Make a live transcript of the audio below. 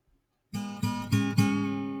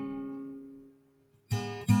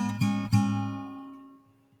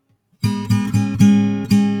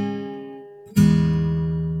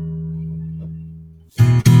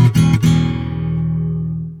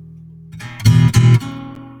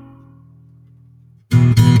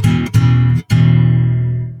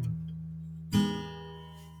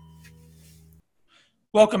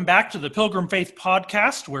Welcome back to the Pilgrim Faith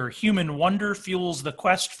Podcast, where human wonder fuels the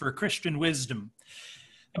quest for Christian wisdom.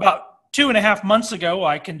 About 2.5 months ago,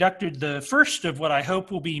 I conducted the first of what I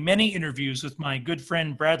hope will be many interviews with my good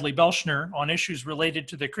friend Bradley Belshner on issues related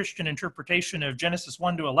to the Christian interpretation of Genesis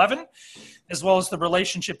 1 to 11, as well as the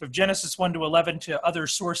relationship of Genesis 1 to 11 to other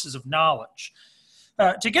sources of knowledge.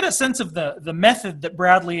 To get a sense of the method that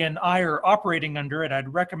Bradley and I are operating under it,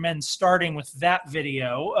 I'd recommend starting with that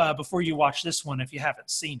video before you watch this one if you haven't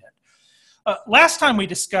seen it. Last time we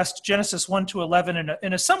discussed Genesis 1 to 11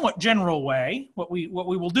 in a somewhat general way. What we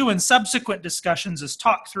will do in subsequent discussions is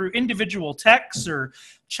talk through individual texts or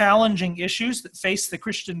challenging issues that face the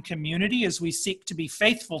Christian community as we seek to be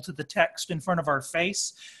faithful to the text in front of our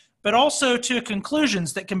face, but also to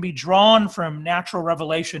conclusions that can be drawn from natural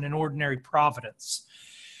revelation and ordinary providence.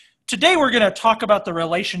 Today we're going to talk about the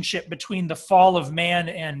relationship between the fall of man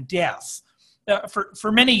and death.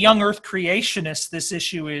 For many young earth creationists, this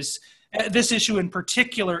issue in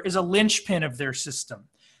particular is a linchpin of their system.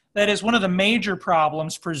 That is one of the major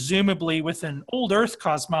problems, presumably, with an old earth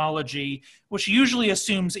cosmology, which usually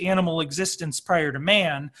assumes animal existence prior to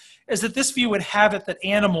man, is that this view would have it that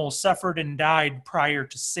animals suffered and died prior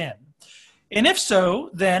to sin. And if so,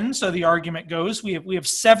 then, so the argument goes, we have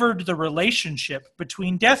severed the relationship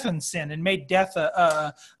between death and sin and made death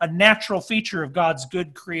a natural feature of God's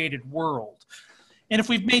good created world. And if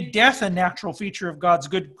we've made death a natural feature of God's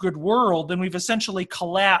good world, then we've essentially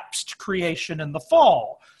collapsed creation and the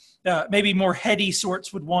fall. Maybe more heady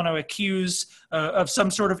sorts would want to accuse of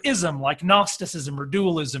some sort of ism, like Gnosticism or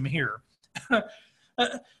dualism here.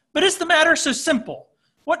 But is the matter so simple?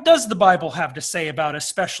 What does the Bible have to say about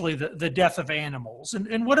especially the death of animals?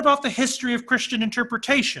 And what about the history of Christian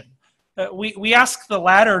interpretation? We ask the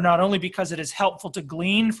latter not only because it is helpful to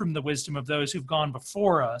glean from the wisdom of those who've gone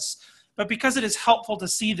before us, but because it is helpful to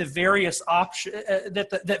see the various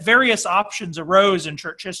that various options arose in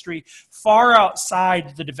church history far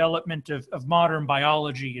outside the development of modern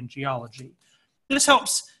biology and geology. This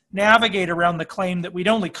helps navigate around the claim that we'd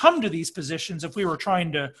only come to these positions if we were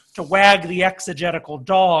trying to wag the exegetical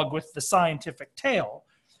dog with the scientific tail.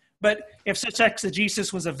 But if such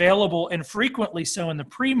exegesis was available, and frequently so in the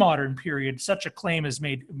pre-modern period, such a claim is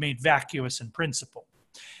made vacuous in principle.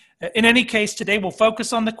 In any case, today we'll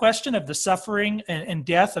focus on the question of the suffering and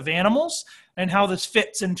death of animals and how this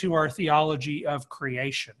fits into our theology of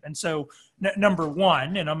creation. And so, number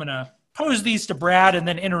one, and I'm going to pose these to Brad and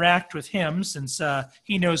then interact with him since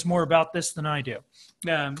he knows more about this than I do.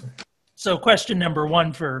 So question number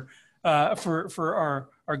one for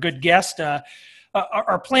our good guest.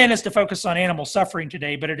 Our plan is to focus on animal suffering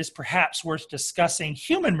today, but it is perhaps worth discussing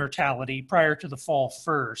human mortality prior to the fall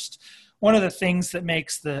first. One of the things that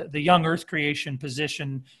makes the young earth creation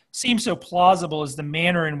position seem so plausible is the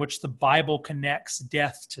manner in which the Bible connects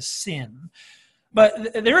death to sin.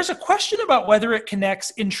 But there is a question about whether it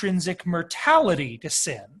connects intrinsic mortality to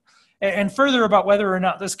sin, and further about whether or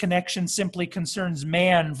not this connection simply concerns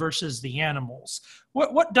man versus the animals.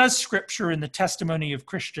 What does Scripture and the testimony of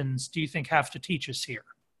Christians, do you think, have to teach us here?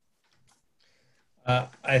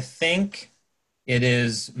 I think it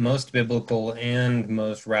is most biblical and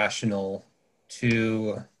most rational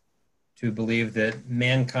to believe that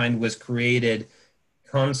mankind was created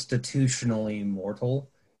constitutionally mortal,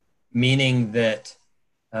 meaning that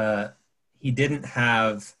he didn't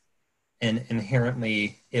have an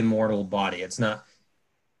inherently immortal body. It's not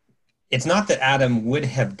that Adam would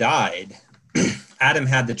have died. Adam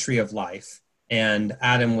had the tree of life, and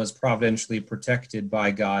Adam was providentially protected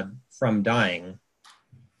by God from dying.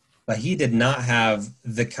 But he did not have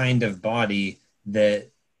the kind of body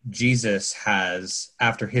that Jesus has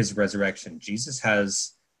after his resurrection. Jesus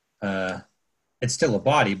has, it's still a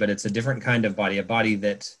body, but it's a different kind of body, a body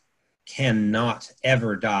that cannot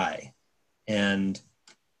ever die. And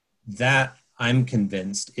that, I'm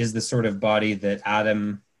convinced, is the sort of body that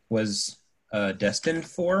Adam was destined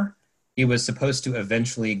for. He was supposed to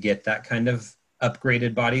eventually get that kind of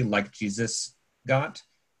upgraded body like Jesus got.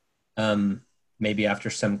 Maybe after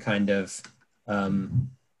some kind of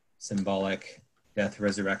symbolic death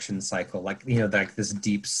resurrection cycle, like this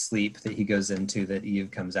deep sleep that he goes into that Eve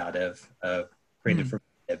comes out of, created from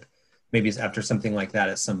Eve. Maybe it's after something like that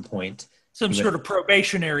at some point. Some sort of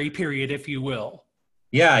probationary period, if you will.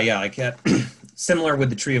 Yeah, like similar with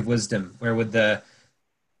the tree of wisdom, where with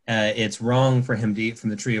it's wrong for him to eat from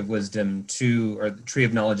the tree of wisdom or the tree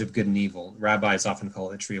of knowledge of good and evil. Rabbis often call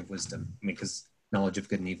it the tree of wisdom, because knowledge of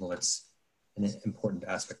good and evil, it's an important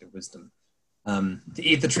aspect of wisdom. To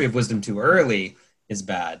eat the tree of wisdom too early is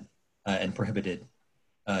bad and prohibited.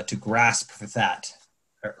 To grasp for that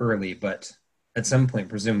early, but at some point,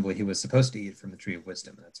 presumably, he was supposed to eat from the tree of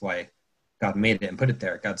wisdom. That's why God made it and put it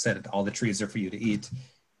there. God said, all the trees are for you to eat,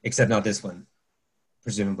 except not this one,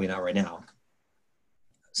 presumably not right now.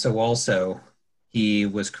 So also, he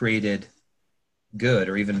was created good,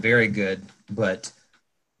 or even very good, but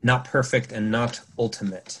not perfect and not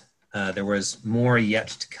ultimate. There was more yet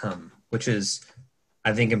to come, which is,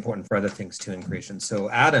 I think, important for other things too in creation. So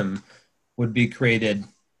Adam would be created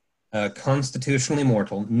constitutionally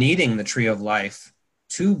mortal, needing the tree of life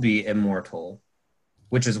to be immortal,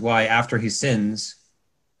 which is why after he sins,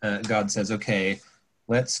 God says, okay,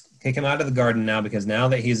 let's kick him out of the garden now, because now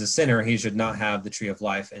that he's a sinner, he should not have the tree of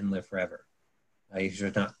life and live forever. He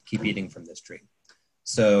should not keep eating from this tree.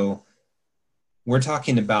 So we're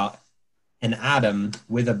talking about an Adam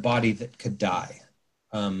with a body that could die.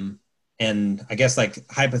 And I guess, like,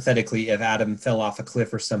 hypothetically, if Adam fell off a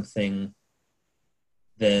cliff or something,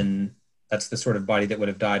 then that's the sort of body that would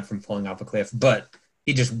have died from falling off a cliff. But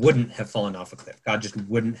he just wouldn't have fallen off a cliff. God just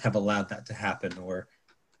wouldn't have allowed that to happen. Or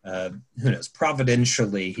who knows,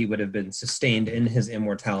 providentially, he would have been sustained in his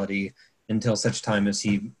immortality until such time as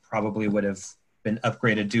he probably would have been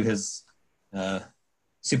upgraded to his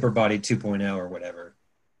super body 2.0 or whatever.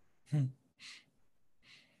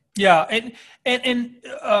 Yeah, and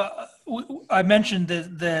I mentioned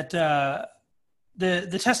that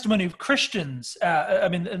the testimony of Christians. I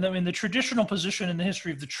mean, the traditional position in the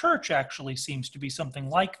history of the church actually seems to be something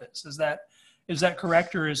like this. Is that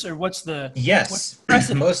correct, or what's the yes?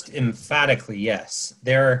 Most emphatically, yes.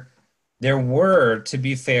 There were, to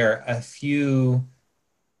be fair, a few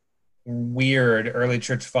weird early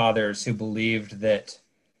church fathers who believed that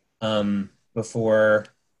before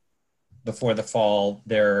the fall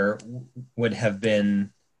there would have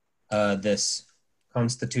been this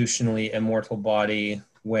constitutionally immortal body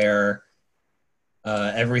where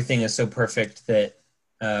everything is so perfect that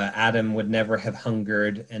Adam would never have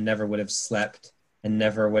hungered and never would have slept and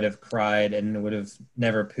never would have cried and would have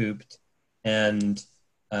never pooped, and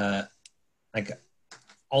like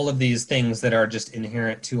all of these things that are just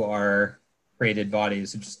inherent to our created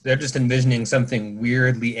bodies. They're just envisioning something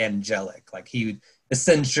weirdly angelic. Like he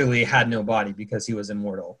essentially had no body because he was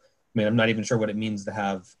immortal. I mean, I'm not even sure what it means to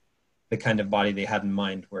have the kind of body they had in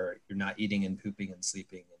mind where you're not eating and pooping and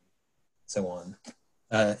sleeping and so on,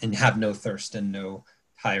 and have no thirst and no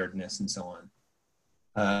tiredness and so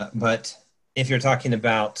on. But if you're talking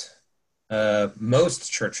about most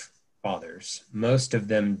church fathers, most of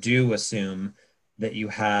them do assume that you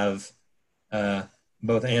have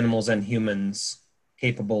both animals and humans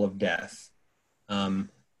capable of death,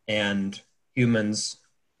 and humans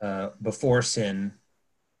before sin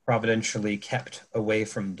providentially kept away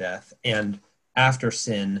from death, and after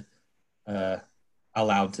sin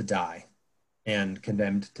allowed to die and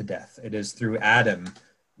condemned to death. It is through Adam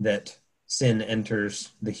that sin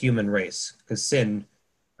enters the human race, because it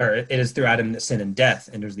is through Adam that sin and death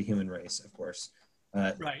enters the human race, of course.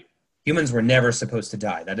 Right. Humans were never supposed to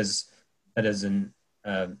die. That is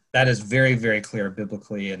very, very clear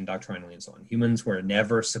biblically and doctrinally and so on. Humans were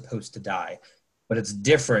never supposed to die. But it's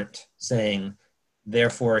different saying,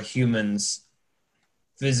 therefore, humans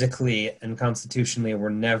physically and constitutionally were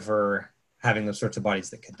never having those sorts of bodies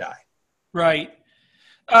that could die. Right.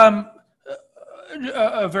 A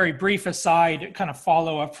very brief aside, kind of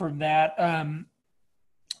follow up from that.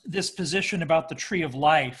 This position about the tree of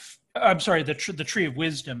life, the tree of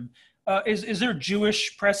wisdom, is there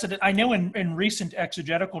Jewish precedent? I know in recent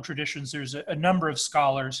exegetical traditions, there's a number of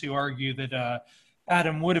scholars who argue that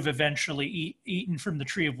Adam would have eventually eaten from the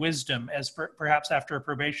tree of wisdom as perhaps after a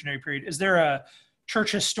probationary period. Is there a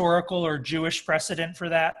church historical or Jewish precedent for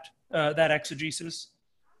that exegesis?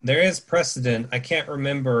 There is precedent. I can't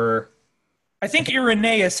remember. I think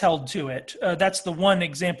Irenaeus held to it. That's the one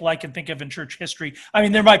example I can think of in church history. I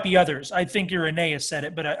mean, there might be others. I think Irenaeus said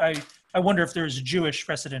it, but I wonder if there's a Jewish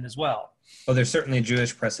precedent as well. Oh, there's certainly a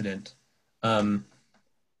Jewish precedent. I'm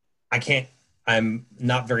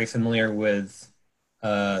not very familiar with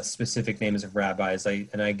specific names of rabbis,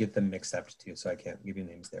 and I get them mixed up too, so I can't give you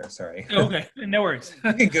names there. Sorry. Okay, no worries.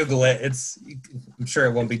 You can Google it. I'm sure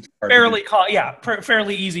it won't be too hard.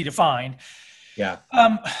 Fairly easy to find. Yeah.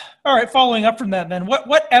 All right. Following up from that, then,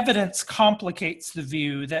 what evidence complicates the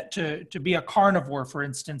view that to be a carnivore, for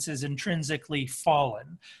instance, is intrinsically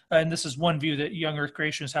fallen? And this is one view that young Earth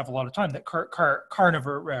creationists have a lot of time, that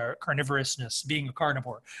carnivorousness, being a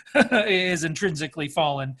carnivore, is intrinsically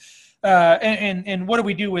fallen. And what do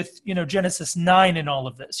we do with Genesis 9 and all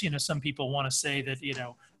of this? Some people want to say that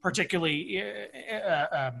particularly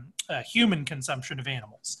human consumption of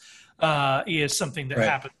animals is something that right.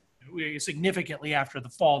 happened significantly after the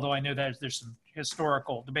fall, though I know that there's some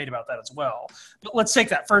historical debate about that as well. But let's take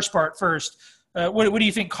that first part first. What do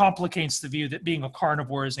you think complicates the view that being a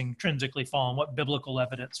carnivore is intrinsically fallen? What biblical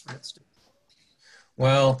evidence, for instance?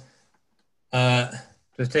 Well, to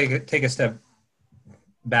take a step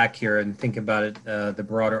back here and think about it, the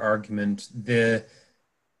broader argument, the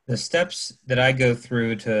steps that I go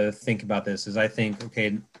through to think about this is I think,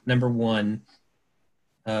 okay, number one,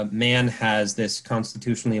 man has this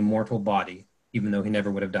constitutionally immortal body, even though he never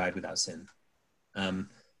would have died without sin. And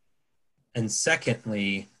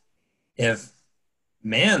secondly, if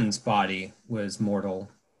man's body was mortal,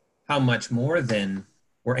 how much more then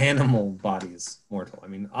were animal bodies mortal? I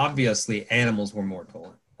mean, obviously animals were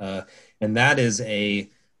mortal. And that is a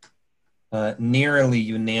nearly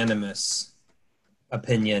unanimous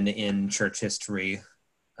opinion in church history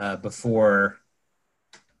before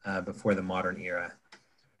the modern era.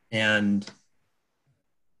 And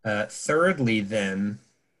thirdly, then,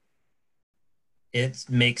 it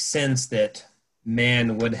makes sense that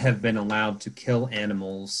man would have been allowed to kill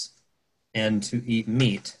animals and to eat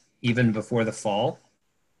meat even before the fall,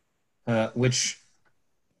 which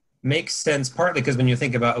makes sense partly because when you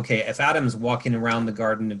think about, okay, if Adam's walking around the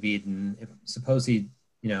Garden of Eden, suppose he,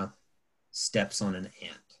 steps on an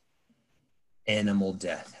ant, animal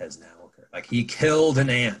death has now occurred. Like he killed an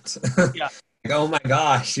ant. Yeah. Like, oh my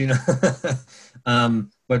gosh, but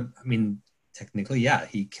I mean, technically, yeah,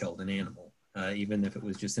 he killed an animal, even if it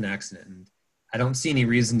was just an accident. And I don't see any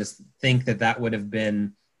reason to think that would have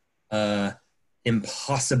been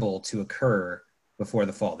impossible to occur before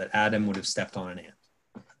the fall, that Adam would have stepped on an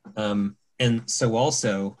ant. And so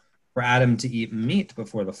also for Adam to eat meat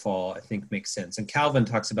before the fall, I think makes sense. And Calvin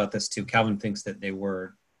talks about this too. Calvin thinks that they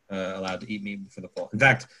were allowed to eat meat before the fall. In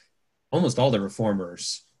fact, almost all the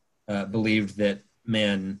reformers believed that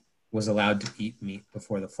man was allowed to eat meat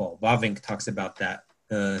before the fall. Bavinck talks about that.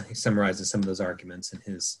 He summarizes some of those arguments in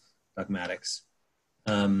his Dogmatics.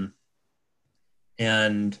 And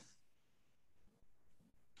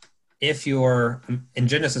if you're, in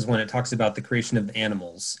Genesis 1, it talks about the creation of the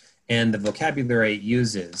animals, and the vocabulary it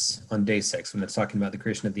uses on day 6 when it's talking about the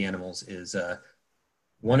creation of the animals is,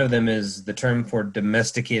 one of them is the term for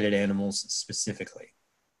domesticated animals specifically.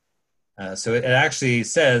 So it actually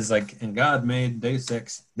says, like, and God made day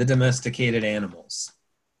 6 the domesticated animals,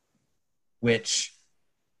 which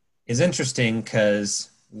is interesting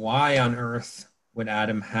because why on earth would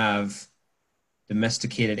Adam have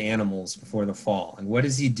domesticated animals before the fall? And what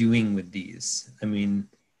is he doing with these? I mean,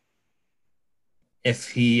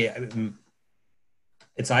 it's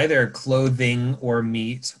either clothing or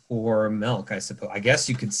meat or milk, I suppose. I guess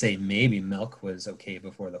you could say maybe milk was okay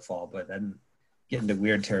before the fall, but then get into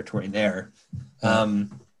weird territory there. As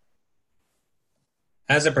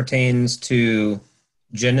it pertains to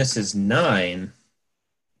Genesis 9,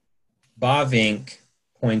 Bavinck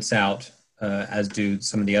points out, as do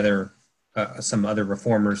some other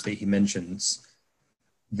reformers that he mentions,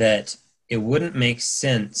 that it wouldn't make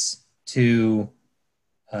sense to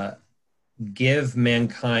give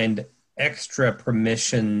mankind extra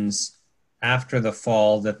permissions after the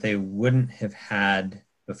fall that they wouldn't have had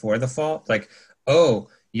before the fall. Like, oh,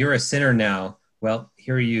 you're a sinner now. Well,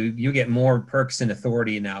 here you get more perks and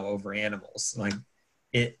authority now over animals. Like,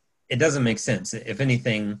 it doesn't make sense. If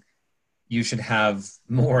anything, you should have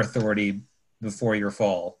more authority before your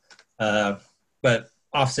fall. But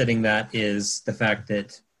offsetting that is the fact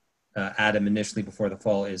that Adam initially before the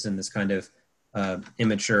fall is in this kind of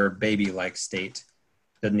immature baby-like state,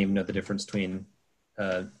 doesn't even know the difference between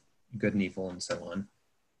good and evil and so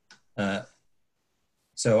on.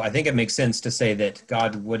 So I think it makes sense to say that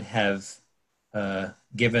God would have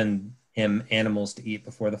given him animals to eat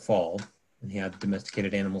before the fall, and he had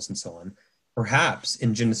domesticated animals and so on. Perhaps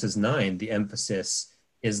in Genesis 9, the emphasis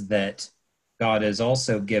is that God is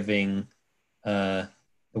also giving the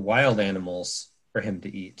wild animals for him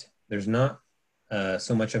to eat. There's not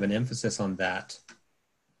so much of an emphasis on that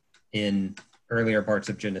in earlier parts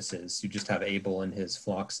of Genesis. You just have Abel and his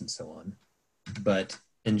flocks and so on. But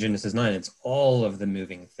in Genesis 9, it's all of the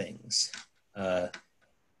moving things.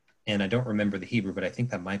 And I don't remember the Hebrew, but I think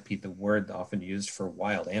that might be the word often used for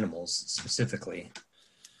wild animals specifically.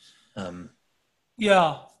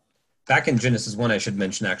 Yeah. Back in Genesis 1, I should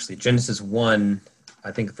mention actually, Genesis 1,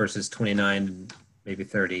 I think verses 29, maybe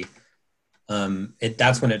 30,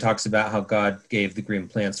 that's when it talks about how God gave the green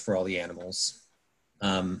plants for all the animals.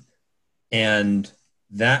 And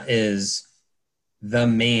that is the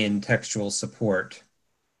main textual support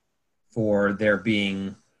for there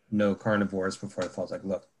being no carnivores before the fall. It's like,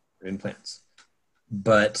 look, green plants.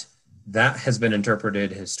 But that has been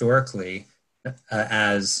interpreted historically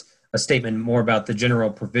as a statement more about the general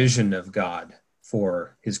provision of God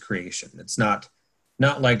for his creation. It's not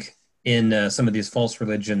like in some of these false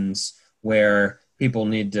religions where people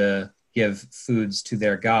need to give foods to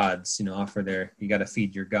their gods, you got to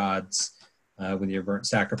feed your gods with your burnt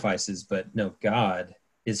sacrifices. But no, God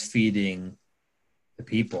is feeding the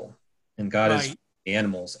people, and God is feeding the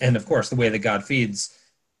animals. And of course, the way that God feeds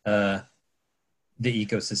the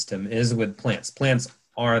ecosystem is with plants. Plants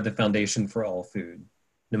are the foundation for all food,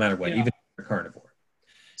 no matter what, even if you're carnivore.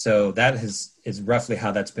 So that is roughly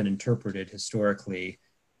how that's been interpreted historically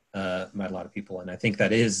by a lot of people. And I think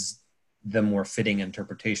that is the more fitting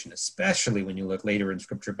interpretation, especially when you look later in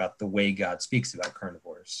scripture about the way God speaks about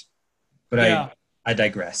carnivores. But I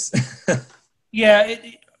digress.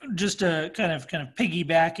 Just kind of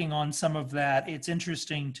piggybacking on some of that, it's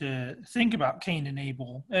interesting to think about Cain and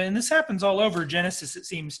Abel. And this happens all over Genesis, it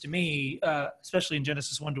seems to me, especially in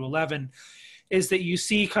Genesis 1-11, is that you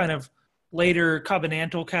see kind of later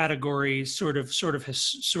covenantal categories sort of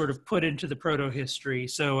put into the proto-history.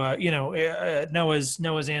 So,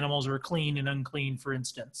 Noah's animals were clean and unclean, for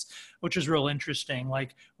instance, which is real interesting.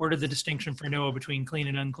 Like, where did the distinction for Noah between clean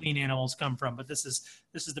and unclean animals come from? But this is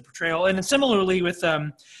the portrayal. And then similarly with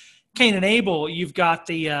Cain and Abel, you've got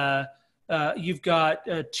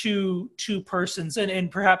two persons,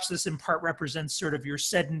 and perhaps this in part represents sort of your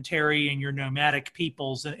sedentary and your nomadic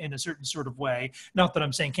peoples in a certain sort of way. Not that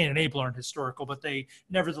I'm saying Cain and Abel aren't historical, but they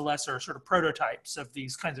nevertheless are sort of prototypes of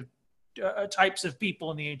these kinds of types of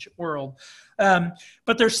people in the ancient world.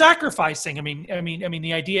 But they're sacrificing. I mean,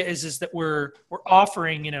 the idea is that we're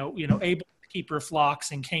offering, Abel keeper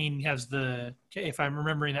flocks, and Cain has if I'm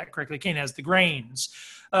remembering that correctly, Cain has the grains.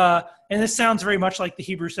 And this sounds very much like the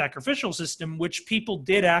Hebrew sacrificial system, which people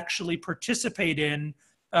did actually participate in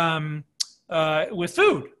with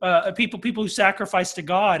food. People who sacrificed to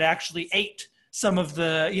God actually ate some of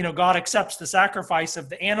the, God accepts the sacrifice of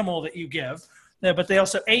the animal that you give, but they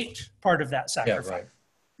also ate part of that sacrifice. Yeah, right.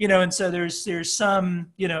 And so there's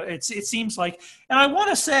some, it seems like, and I want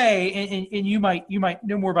to say, and you might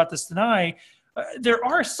know more about this than I, there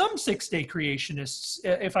are some six-day creationists,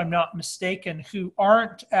 if I'm not mistaken, who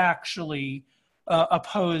aren't actually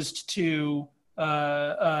opposed to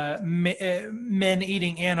men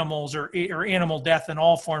eating animals or animal death in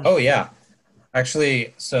all forms. Oh, yeah.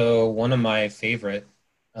 Actually, so one of my favorite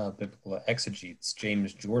biblical exegetes,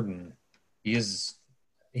 James Jordan,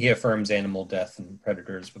 he affirms animal death and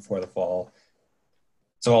predators before the fall.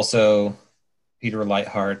 So also Peter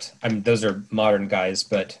Leithart. I mean, those are modern guys,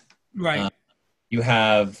 but right. You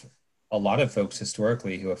have a lot of folks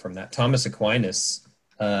historically who affirm that. Thomas Aquinas,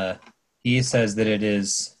 he says that it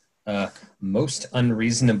is most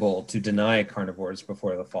unreasonable to deny carnivores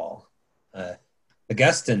before the fall.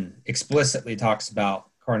 Augustine explicitly talks about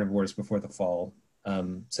carnivores before the fall,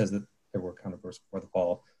 says that there were carnivores before the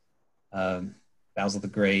fall. Basil the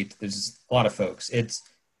Great, there's a lot of folks.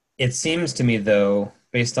 It seems to me, though,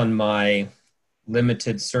 based on my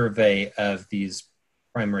limited survey of these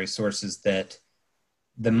primary sources, that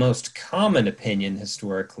the most common opinion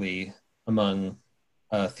historically among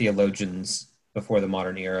theologians before the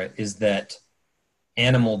modern era is that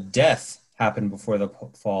animal death happened before the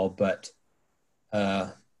fall, but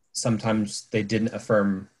sometimes they didn't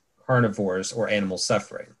affirm carnivores or animal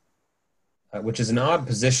suffering, which is an odd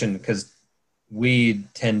position because we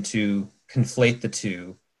tend to conflate the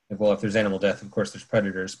two. Well, if there's animal death, of course there's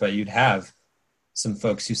predators, but you'd have some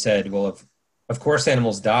folks who said, well, of course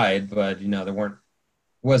animals died, but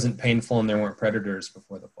wasn't painful and there weren't predators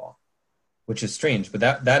before the fall, which is strange.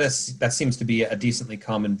 But that seems to be a decently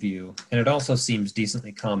common view, and it also seems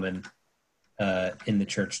decently common in the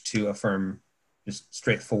church to affirm just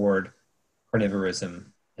straightforward carnivorism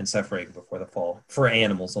and suffering before the fall for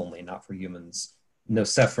animals only, not for humans. No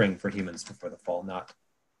suffering for humans before the fall, not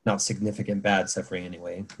significant bad suffering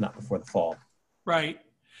anyway, not before the fall. Right.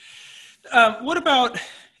 What about,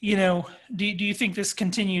 do you think this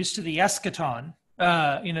continues to the eschaton?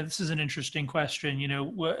 This is an interesting question.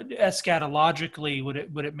 Eschatologically,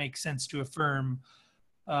 would it make sense to affirm,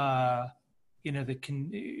 the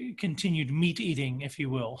continued meat eating, if you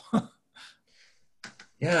will?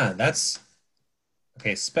 Yeah, that's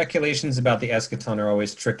okay. Speculations about the eschaton are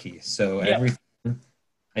always tricky. So everything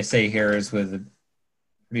I say here is with a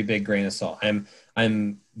pretty big grain of salt.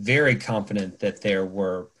 I'm very confident that there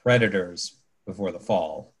were predators before the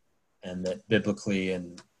fall, and that biblically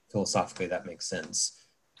and philosophically that makes sense.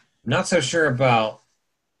 I'm not so sure about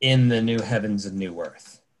in the new heavens and new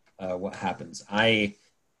earth what happens. I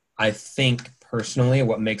think personally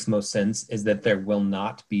what makes most sense is that there will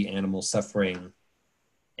not be animal suffering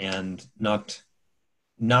and not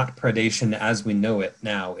predation as we know it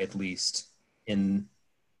now, at least in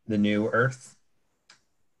the new earth.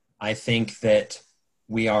 I think that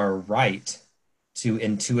we are right to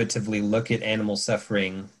intuitively look at animal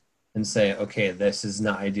suffering and say, okay, this is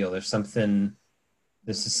not ideal. This is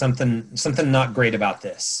something not great about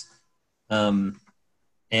this. And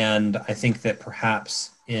I think that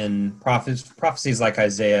perhaps in prophecies like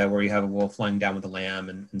Isaiah, where you have a wolf lying down with a lamb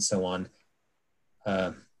and so on,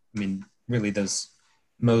 I mean, really those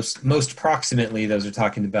most proximately, those are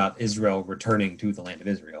talking about Israel returning to the land of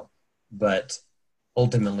Israel. But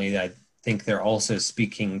ultimately, I think they're also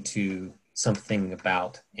speaking to something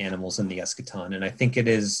about animals in the eschaton. And I think it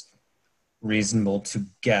is reasonable to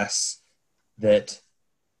guess that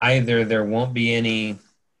either there won't be any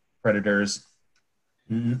predators,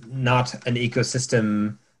 not an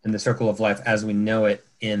ecosystem in the circle of life as we know it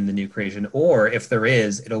in the new creation, or if there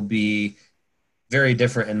is, it'll be very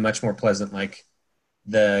different and much more pleasant. Like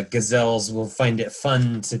the gazelles will find it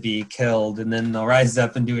fun to be killed, and then they'll rise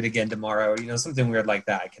up and do it again tomorrow. Something weird like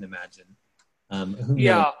that, I can imagine. Who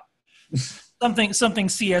Yeah. knows? Something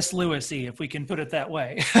C.S. Lewis-y, if we can put it that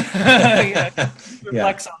way. He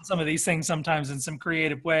reflects on some of these things sometimes in some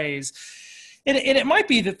creative ways. And it might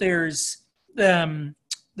be that there's some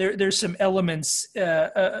elements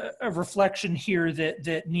of reflection here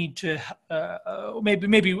that need to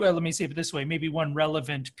maybe let me say it this way. Maybe one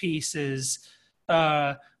relevant piece is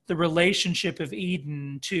the relationship of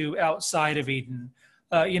Eden to outside of Eden.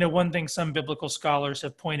 One thing some biblical scholars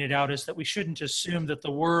have pointed out is that we shouldn't assume that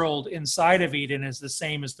the world inside of Eden is the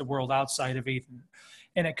same as the world outside of Eden.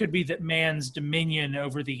 And it could be that man's dominion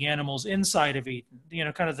over the animals inside of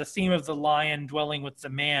Eden, kind of the theme of the lion dwelling with the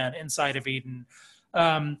man inside of Eden,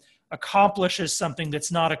 accomplishes something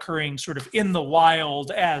that's not occurring sort of in the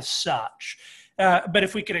wild as such. But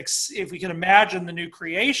if we could imagine the new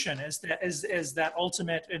creation as that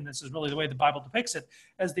ultimate, and this is really the way the Bible depicts it,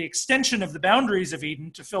 as the extension of the boundaries of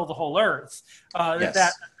Eden to fill the whole earth, Yes.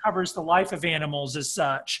 that covers the life of animals as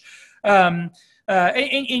such. And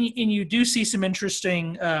you do see some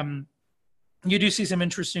interesting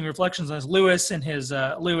reflections on this. Lewis,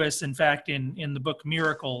 in fact, in the book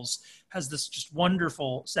Miracles, has this just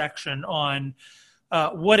wonderful section on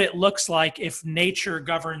what it looks like if nature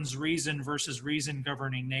governs reason versus reason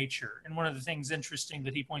governing nature. And one of the things interesting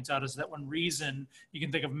that he points out is that when reason, you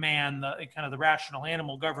can think of man, the rational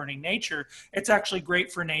animal governing nature, it's actually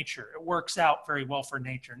great for nature. It works out very well for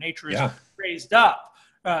nature. Nature is raised up.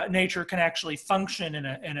 Nature can actually function in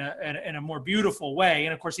a more beautiful way.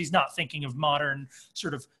 And of course, he's not thinking of modern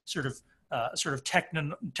sort of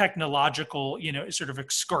technological, sort of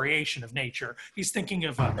excoriation of nature. He's thinking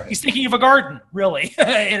of a garden, really,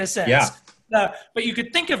 in a sense. Yeah. But you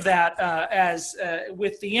could think of that as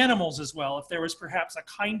with the animals as well. If there was perhaps a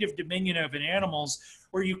kind of dominion over animals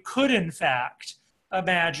where you could, in fact,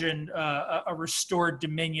 imagine a restored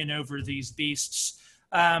dominion over these beasts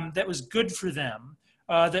that was good for them.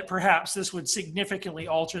 That perhaps this would significantly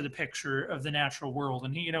alter the picture of the natural world.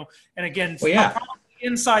 And, and again, probably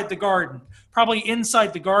inside the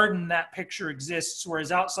garden, that picture exists,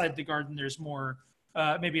 whereas outside the garden, there's more,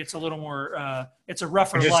 maybe it's a little more, it's a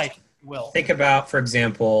rougher life, if you will. Think about, for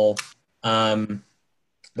example, the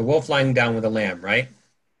wolf lying down with a lamb, right?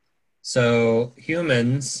 So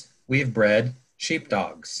humans, we've bred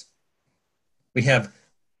sheepdogs. We have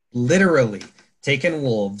literally taken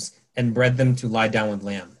wolves and bred them to lie down with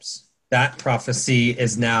lambs. That prophecy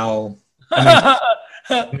is now, at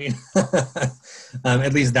least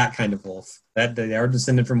that kind of wolf. That they are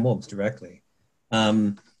descended from wolves directly.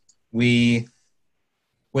 When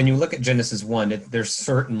you look at Genesis 1, there's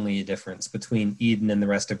certainly a difference between Eden and the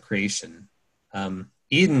rest of creation.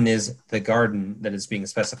 Eden is the garden that is being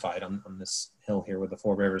specified on this hill here with the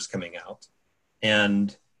four rivers coming out.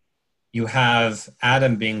 And you have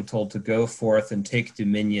Adam being told to go forth and take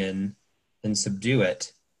dominion and subdue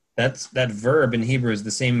it. That verb in Hebrew is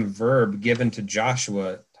the same verb given to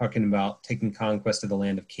Joshua, talking about taking conquest of the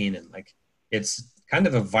land of Canaan. Like, it's kind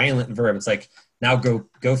of a violent verb. It's like, now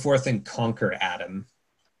go forth and conquer, Adam.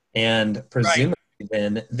 And presumably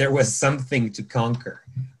then there was something to conquer.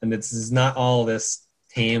 And this is not all this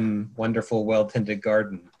tame, wonderful, well-tended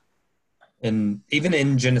garden. And even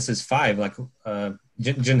in Genesis 5, like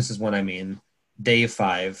Genesis 1, day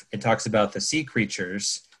 5, it talks about the sea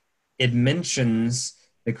creatures. It mentions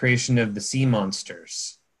the creation of the sea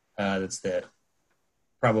monsters. That's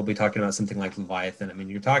probably talking about something like Leviathan.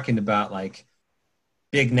 You're talking about like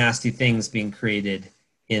big nasty things being created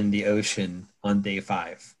in the ocean on day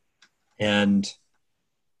 5. And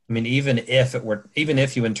even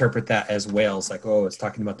if you interpret that as whales, like, oh, it's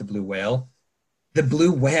talking about the blue whale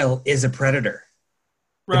is a predator.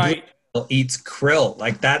 Right. The blue whale eats krill.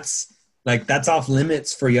 That's off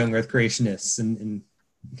limits for young earth creationists. And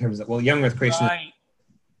in terms of, well, young earth creation is Right.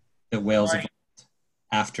 that whales Right. evolved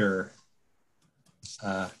after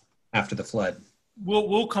after the flood.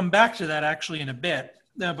 We'll come back to that actually in a bit.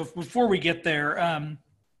 Now, before we get there,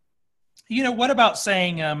 what about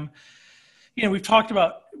saying, we've talked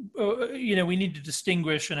about, we need to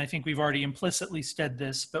distinguish, and I think we've already implicitly said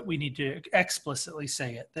this, but we need to explicitly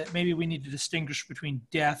say it, that maybe we need to distinguish between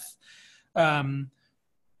death um,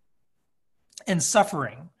 and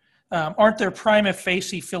suffering. Aren't there prima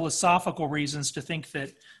facie philosophical reasons to think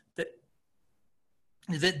that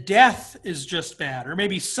death is just bad, or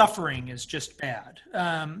maybe suffering is just bad?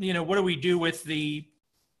 What do we do with the,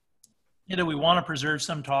 we want to preserve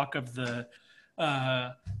some talk of the,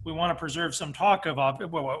 we want to preserve some talk of,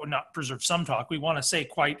 well, not preserve some talk. We want to say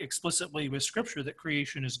quite explicitly with Scripture that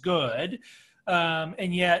creation is good.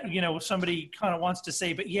 And yet, somebody kind of wants to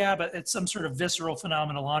say, but at some sort of visceral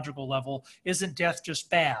phenomenological level, isn't death just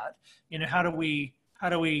bad? How do we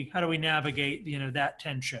navigate, that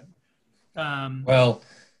tension? Well,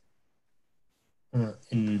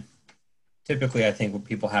 in typically, I think what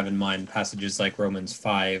people have in mind passages like Romans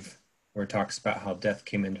 5, where it talks about how death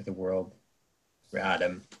came into the world through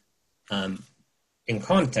Adam. In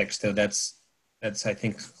context, though, that's I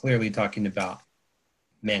think clearly talking about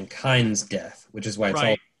mankind's death, which is why it's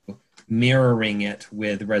Right. all mirroring it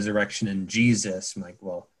with resurrection in Jesus. I'm like,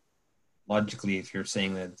 well, logically, if you're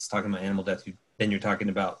saying that it's talking about animal death, then you're talking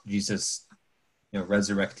about Jesus,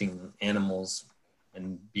 resurrecting animals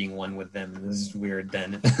and being one with them. This is weird.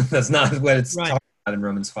 Then that's not what it's Right. talking about in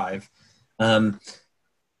Romans 5.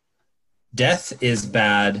 Death is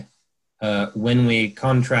bad when we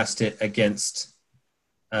contrast it against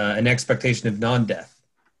an expectation of non-death,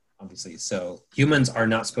 obviously. So humans are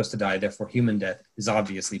not supposed to die, therefore human death is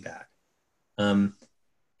obviously bad.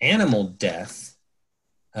 Animal death,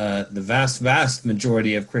 the vast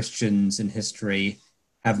majority of Christians in history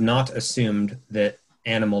have not assumed that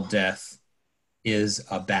animal death is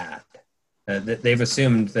a bad. They've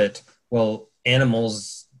assumed that, well,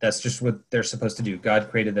 animals, that's just what they're supposed to do. God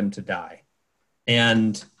created them to die.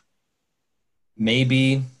 And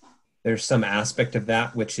maybe there's some aspect of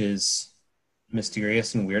that which is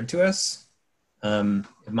mysterious and weird to us. It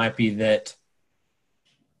might be that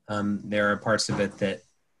there are parts of it that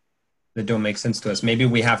don't make sense to us. Maybe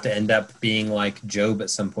we have to end up being like Job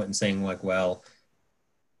at some point and saying, like, well,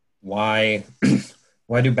 why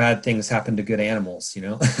do bad things happen to good animals?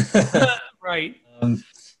 Right. I mean,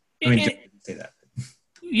 Job didn't say that.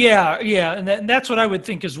 Yeah, and that's what I would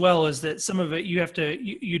think as well, is that some of it you have to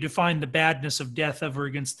you define the badness of death over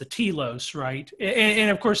against the telos, right?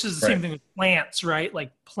 And of course, it's the same thing with plants, right?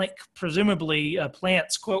 Like presumably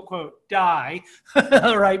plants, quote quote, die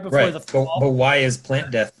right before the fall. But why is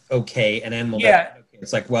plant death okay and animal death okay?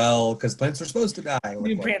 It's like, well, because plants are supposed to die.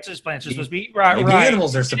 Like, plants are supposed to be right. Maybe right.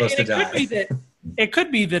 animals are supposed to die. It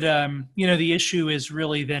could be that the issue is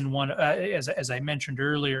really then one, as I mentioned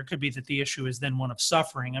earlier, it could be that the issue is then one of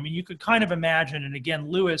suffering. I mean, you could kind of imagine, and again,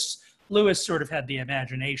 Lewis sort of had the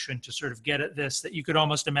imagination to sort of get at this, that you could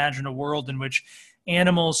almost imagine a world in which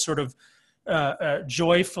animals sort of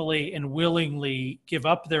joyfully and willingly give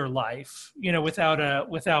up their life,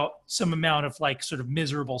 without some amount of like sort of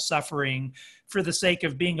miserable suffering, for the sake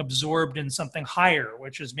of being absorbed in something higher,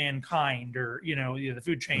 which is mankind, or the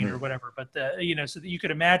food chain, or whatever. But so that you could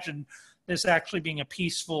imagine this actually being a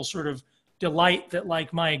peaceful sort of delight, that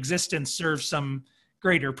like my existence serves some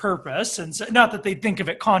greater purpose. And so, not that they think of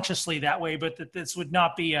it consciously that way, but that this would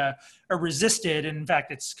not be a resisted. And in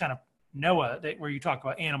fact, it's kind of Noah, where you talk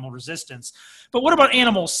about animal resistance. But what about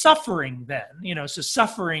animal suffering then? So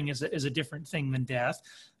suffering is a different thing than death.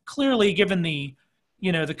 Clearly, given the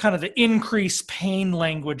kind of the increased pain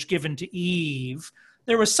language given to Eve,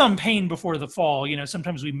 there was some pain before the fall.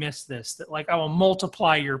 Sometimes we miss this, that like, I will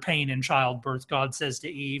multiply your pain in childbirth, God says to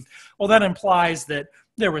Eve. Well, that implies that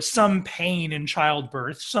there was some pain in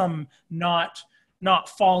childbirth, some not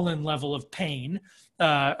fallen level of pain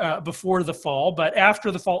before the fall, but after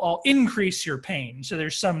the fall, I'll increase your pain. So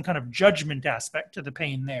there's some kind of judgment aspect to the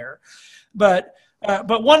pain there. But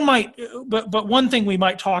one thing we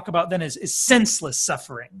might talk about then is senseless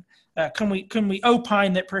suffering. Can we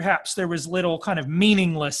opine that perhaps there was little kind of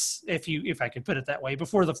meaningless, if I could put it that way,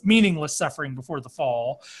 before the meaningless suffering before the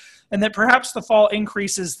fall, and that perhaps the fall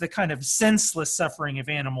increases the kind of senseless suffering of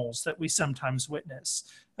animals that we sometimes witness?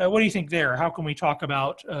 What do you think there? How can we talk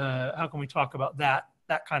about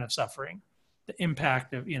that kind of suffering, the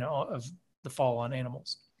impact of of the fall on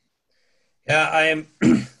animals? Yeah,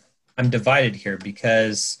 I'm divided here,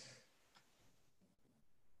 because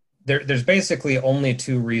there's basically only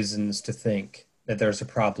two reasons to think that there's a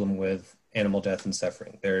problem with animal death and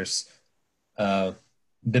suffering. There's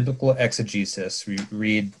biblical exegesis, we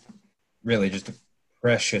read really just a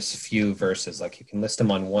precious few verses. Like you can list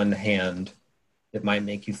them on one hand. It might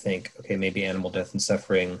make you think, okay, maybe animal death and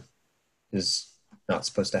suffering is not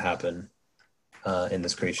supposed to happen in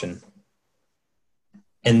this creation.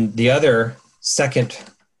 And the other second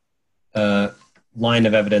line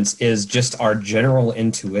of evidence is just our general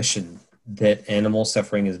intuition that animal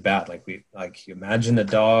suffering is bad. Like you imagine a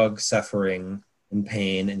dog suffering in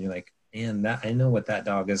pain, and you're like, man, that I know what that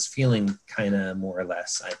dog is feeling, kind of more or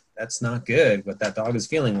less. That's not good. What that dog is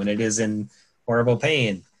feeling when it is in horrible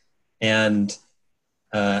pain, and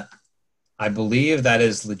I believe that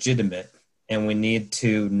is legitimate, and we need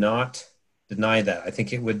to not deny that. I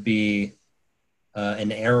think it would be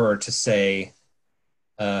an error to say,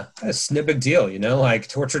 it's no big deal, like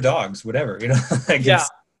torture dogs, whatever, like Yeah.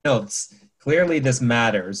 it's clearly this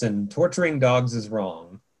matters, and torturing dogs is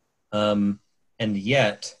wrong. And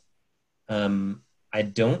yet, I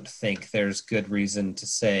don't think there's good reason to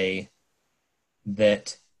say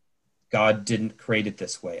that God didn't create it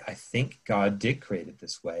this way. I think God did create it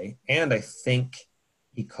this way, and I think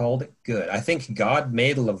he called it good. I think God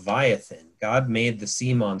made Leviathan. God made the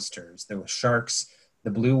sea monsters. There were sharks,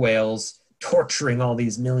 the blue whales, torturing all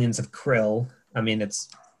these millions of krill. I mean, it's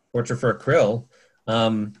torture for a krill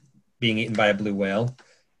being eaten by a blue whale.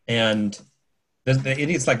 And it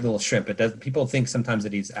eats like little shrimp. It does. People think sometimes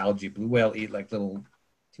it eats algae. Blue whale eat like little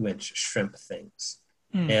 2-inch shrimp things.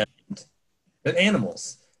 And the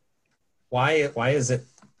animals. Why is it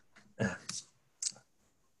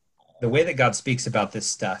the way that God speaks about this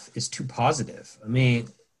stuff is too positive? Let me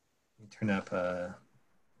turn up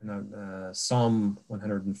Psalm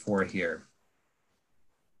 104 here.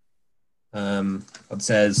 It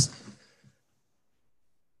says,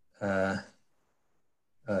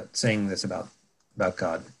 saying this about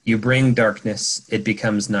God. You bring darkness, it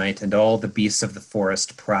becomes night, and all the beasts of the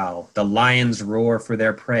forest prowl. The lions roar for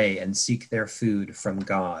their prey and seek their food from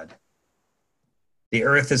God. The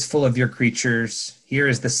earth is full of your creatures. Here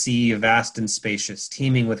is the sea, vast and spacious,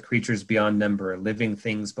 teeming with creatures beyond number, living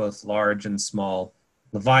things both large and small.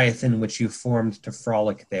 Leviathan, which you formed to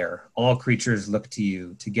frolic there. All creatures look to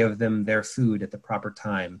you to give them their food at the proper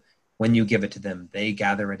time. When you give it to them, they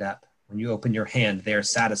gather it up. When you open your hand, they are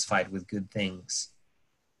satisfied with good things.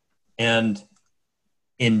 And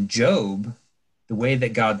in Job, the way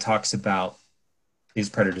that God talks about these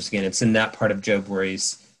predators, again, it's in that part of Job where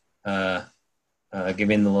he's God is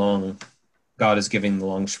giving the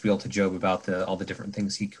long spiel to Job about all the different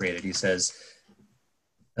things he created. He says,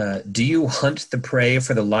 do you hunt the prey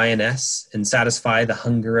for the lioness and satisfy the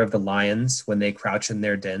hunger of the lions when they crouch in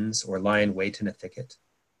their dens or lie in wait in a thicket?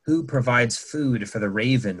 Who provides food for the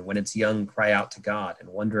raven when its young cry out to God and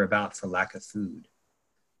wander about for lack of food?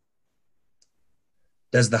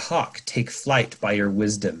 Does the hawk take flight by your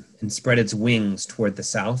wisdom and spread its wings toward the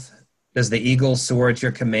south? Does the eagle soar at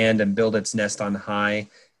your command and build its nest on high?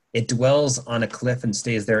 It dwells on a cliff and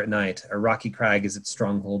stays there at night. A rocky crag is its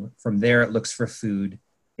stronghold. From there it looks for food.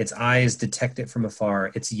 Its eyes detect it from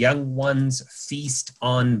afar. Its young ones feast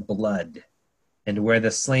on blood. And where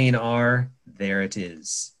the slain are, there it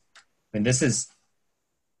is. And this is,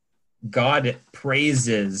 God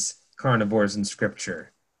praises carnivores in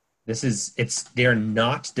Scripture. They're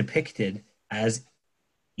not depicted as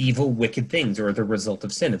evil, wicked things or the result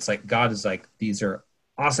of sin. It's like God is like, these are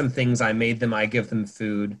awesome things. I made them. I give them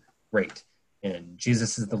food. Great. And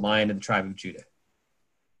Jesus is the Lion of the tribe of Judah.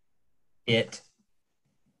 It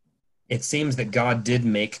seems that God did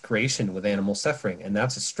make creation with animal suffering, and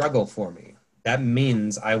that's a struggle for me. That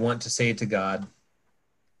means I want to say to God,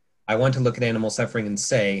 I want to look at animal suffering and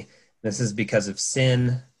say, this is because of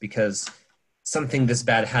sin, because something this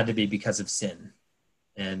bad had to be because of sin.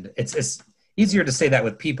 And it's easier to say that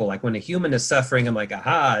with people. Like when a human is suffering, I'm like,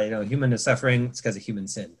 aha, human is suffering, it's because of human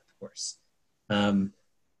sin, of course.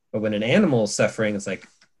 But when an animal is suffering, it's like,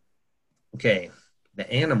 okay,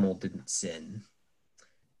 the animal didn't sin.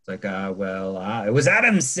 It's like, it was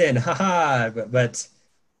Adam's sin, haha. But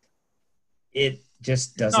it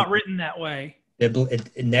just doesn't. It's not written that way.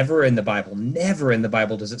 It never in the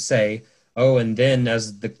Bible does it say, oh, and then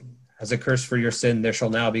as a curse for your sin, there shall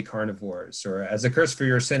now be carnivores. Or as a curse for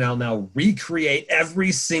your sin, I'll now recreate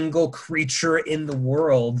every single creature in the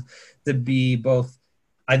world to be both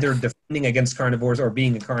either defending against carnivores or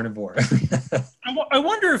being a carnivore. I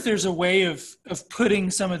wonder if there's a way of putting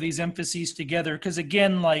some of these emphases together. Because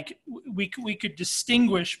again, like we could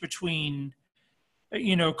distinguish between,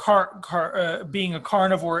 being a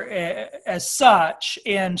carnivore as such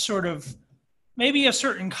and sort of maybe a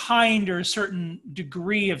certain kind or a certain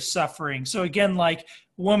degree of suffering. So again, like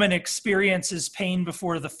woman experiences pain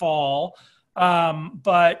before the fall.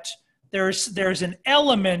 but there's an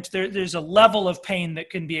element, there's a level of pain that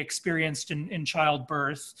can be experienced in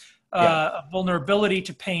childbirth, a vulnerability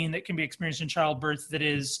to pain that can be experienced in childbirth that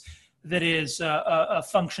is a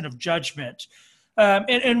function of judgment.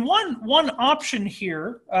 And one option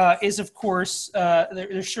here is, of course,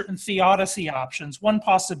 there's certain theodicy options. One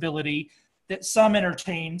possibility that some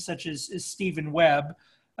entertain, such as Stephen Webb,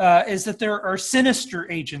 is that there are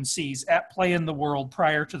sinister agencies at play in the world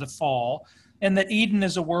prior to the fall, and that Eden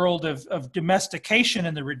is a world of domestication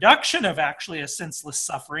and the reduction of actually a senseless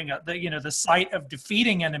suffering, the site of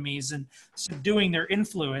defeating enemies and subduing their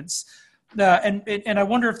influence. And I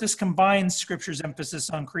wonder if this combines Scripture's emphasis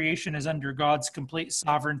on creation as under God's complete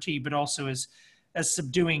sovereignty, but also as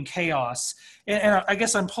subduing chaos. And I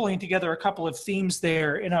guess I'm pulling together a couple of themes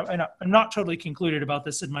there, and I'm not totally concluded about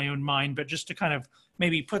this in my own mind, but just to kind of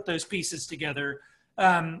maybe put those pieces together.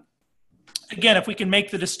 Again, if we can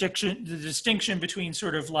make the distinction between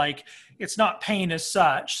sort of like, it's not pain as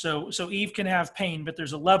such. So Eve can have pain, but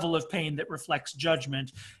there's a level of pain that reflects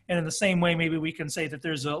judgment. And in the same way, maybe we can say that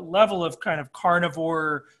there's a level of kind of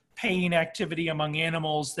carnivore pain activity among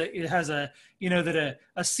animals that it has a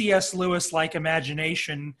C.S. Lewis-like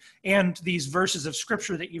imagination, and these verses of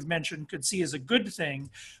Scripture that you've mentioned could see as a good thing.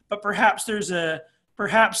 But perhaps there's a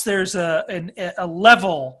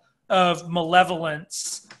level of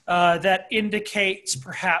malevolence that indicates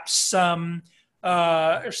perhaps the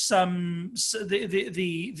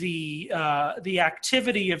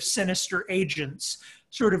activity of sinister agents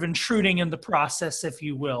sort of intruding in the process, if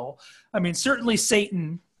you will. I mean, certainly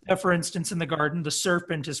Satan, for instance, in the garden, the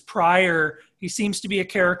serpent is prior. He seems to be a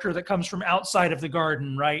character that comes from outside of the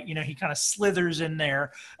garden, right? He kind of slithers in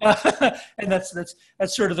there, and that's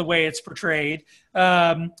sort of the way it's portrayed.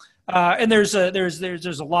 And there's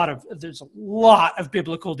a lot of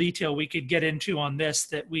biblical detail we could get into on this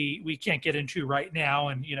that we can't get into right now.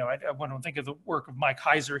 And I want to think of the work of Mike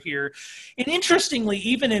Heiser here. And interestingly,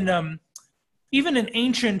 even in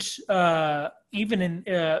ancient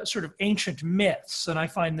sort of ancient myths, and I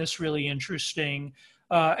find this really interesting.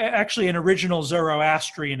 Actually, in original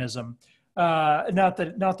Zoroastrianism. Not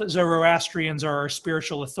that Zoroastrians are our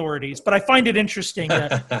spiritual authorities, but I find it interesting.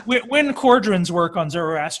 Wynne Cordran's work on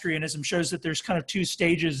Zoroastrianism shows that there's kind of two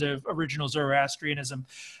stages of original Zoroastrianism.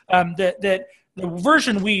 That the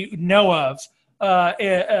version we know of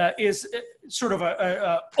is sort of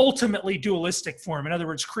a ultimately dualistic form. In other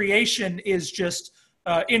words, creation is just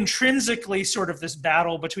intrinsically sort of this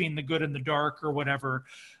battle between the good and the dark or whatever.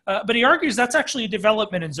 But he argues that's actually a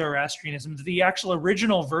development in Zoroastrianism. The actual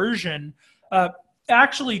original version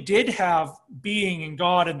actually did have being and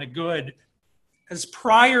God and the good as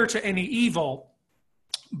prior to any evil,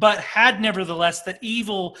 but had nevertheless that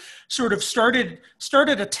evil sort of started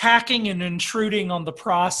attacking and intruding on the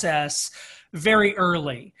process very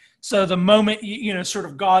early. So the moment sort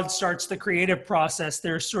of God starts the creative process,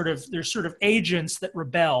 there's sort of agents that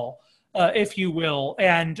rebel, if you will,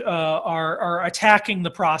 and are attacking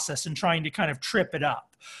the process and trying to kind of trip it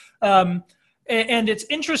up. And it's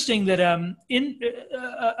interesting that of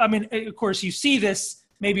course, you see this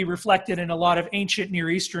maybe reflected in a lot of ancient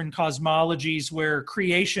Near Eastern cosmologies where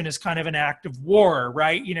creation is kind of an act of war,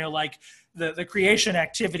 right? Like the creation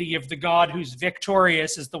activity of the God who's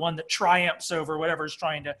victorious is the one that triumphs over whatever is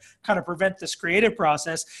trying to kind of prevent this creative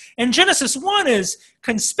process. And Genesis 1 is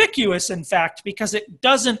conspicuous, in fact, because it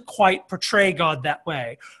doesn't quite portray God that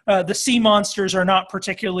way. The sea monsters are not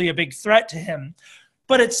particularly a big threat to him.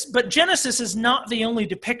 But Genesis is not the only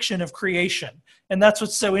depiction of creation. And that's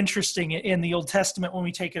what's so interesting in the Old Testament when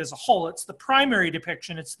we take it as a whole. It's the primary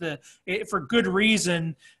depiction. For good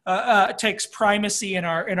reason, it takes primacy in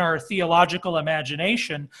our theological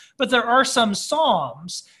imagination. But there are some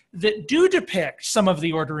Psalms that do depict some of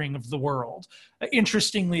the ordering of the world,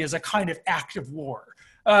 interestingly, as a kind of act of war.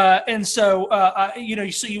 So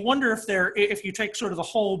you wonder if you take sort of the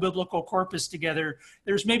whole biblical corpus together,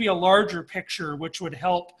 there's maybe a larger picture which would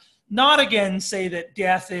help not again say that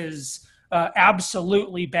death is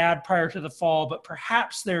absolutely bad prior to the fall, but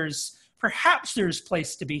perhaps there's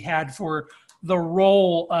place to be had for the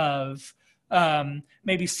role of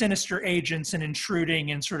maybe sinister agents and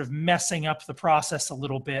intruding and sort of messing up the process a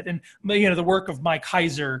little bit. And the work of Mike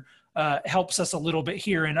Heiser helps us a little bit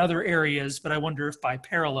here in other areas, but I wonder if by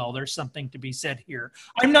parallel there's something to be said here.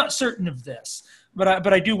 I'm not certain of this,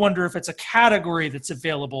 but I do wonder if it's a category that's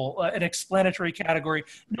available, an explanatory category,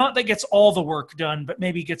 not that gets all the work done, but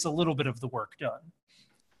maybe gets a little bit of the work done.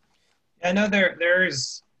 I know there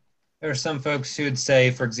are some folks who would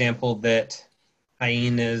say, for example, that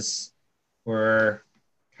hyenas were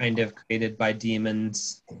kind of created by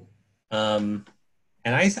demons.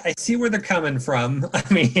 And I see where they're coming from. I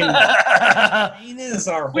mean, hyenas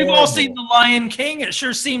are We've all seen horrible. The Lion King. It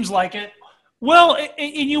sure seems like it. Well,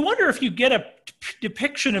 and you wonder if you get a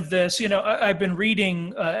depiction of this. I've been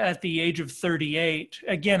reading at the age of 38.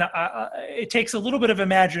 Again, it takes a little bit of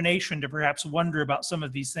imagination to perhaps wonder about some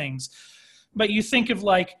of these things. But you think of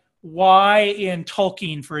like why in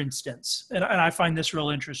Tolkien, for instance, and I find this real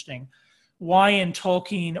interesting. Why in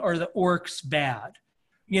Tolkien are the orcs bad?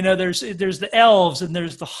 There's the elves and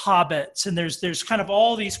there's the hobbits and there's kind of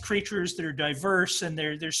all these creatures that are diverse, and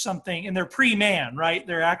there's something, and they're pre-man, right?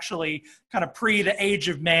 They're actually kind of pre the age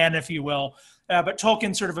of man, if you will. But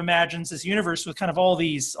Tolkien sort of imagines this universe with kind of all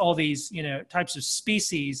these types of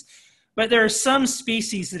species. But there are some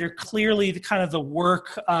species that are clearly the kind of the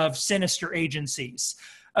work of sinister agencies.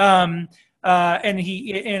 And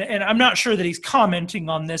I'm not sure that he's commenting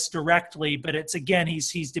on this directly, but it's, again,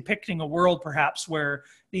 he's depicting a world perhaps where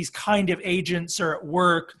these kind of agents are at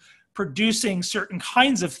work producing certain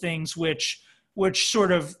kinds of things which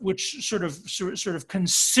sort of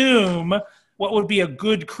consume what would be a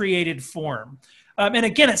good created form. And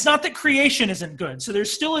again, it's not that creation isn't good. So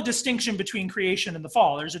there's still a distinction between creation and the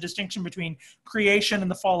fall. There's a distinction between creation and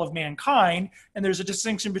the fall of mankind, and there's a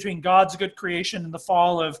distinction between God's good creation and the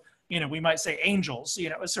fall of, we might say angels,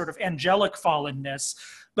 a sort of angelic fallenness.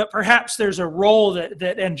 But perhaps there's a role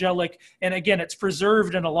that angelic, and again, it's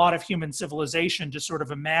preserved in a lot of human civilization to sort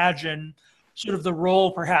of imagine sort of the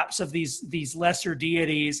role perhaps of these lesser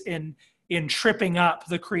deities in tripping up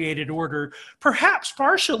the created order, perhaps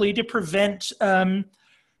partially to prevent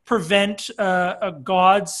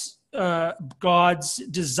God's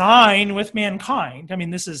design with mankind. I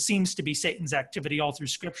mean, seems to be Satan's activity all through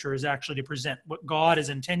Scripture, is actually to present what God is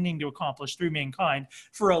intending to accomplish through mankind.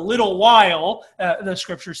 For a little while, the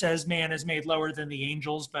Scripture says man is made lower than the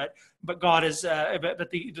angels, but God is, but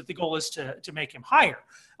the goal is to make him higher.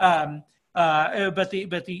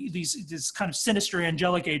 These kind of sinister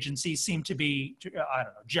angelic agencies seem to be, I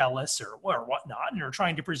don't know, jealous or whatnot, and are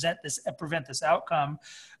trying to prevent this outcome,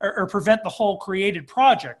 or prevent the whole created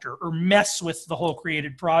project, or mess with the whole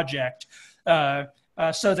created project, so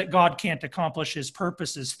that God can't accomplish his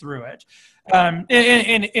purposes through it. And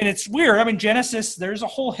it's weird. I mean, Genesis, there's a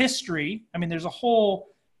whole history. I mean, there's a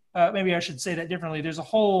whole, maybe I should say that differently. There's a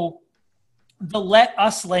whole, the let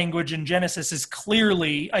us language in Genesis is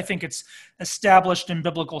clearly, I think it's established in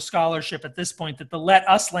biblical scholarship at this point, that the let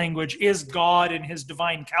us language is God and his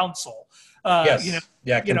divine counsel. Yes.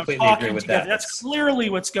 I completely agree with that. That's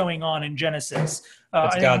clearly what's going on in Genesis.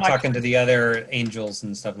 It's God talking to the other angels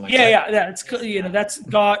and stuff like that. Yeah, that's that's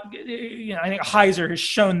God. I think Heiser has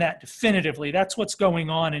shown that definitively. That's what's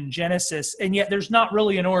going on in Genesis, and yet there's not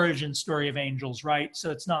really an origin story of angels, right?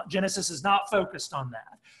 So it's not, Genesis is not focused on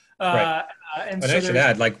that. Right. But so I should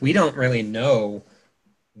add, we don't really know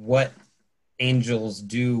what angels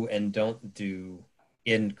do and don't do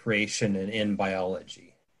in creation and in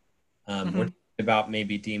biology. We're talking about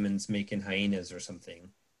maybe demons making hyenas or something.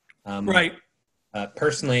 Right.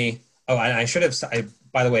 Personally, I should have,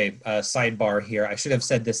 by the way, sidebar here, I should have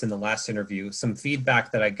said this in the last interview. Some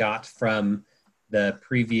feedback that I got from the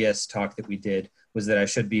previous talk that we did was that I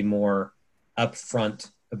should be more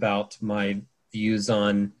upfront about my views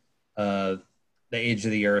on the age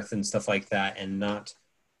of the earth and stuff like that, and not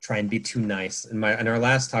try and be too nice. In our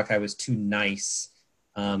last talk, I was too nice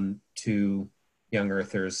to young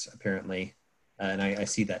earthers, apparently. And I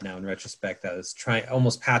see that now in retrospect. I was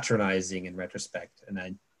almost patronizing in retrospect, and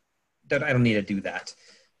I don't need to do that.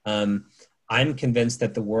 I'm convinced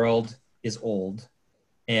that the world is old,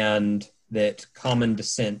 and that common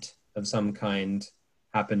descent of some kind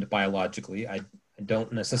happened biologically. I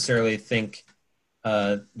don't necessarily think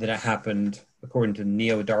that it happened according to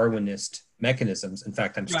neo-Darwinist mechanisms. In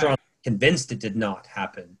fact, I'm strongly convinced it did not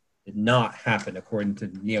happen. Did not happen according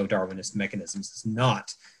to neo-Darwinist mechanisms. It's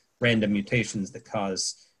not random mutations that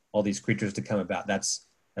cause all these creatures to come about. That's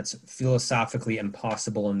philosophically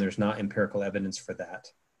impossible, and there's not empirical evidence for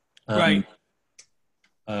that. Right.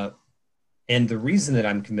 And the reason that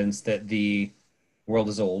I'm convinced that the world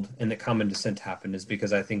is old and that common descent happened is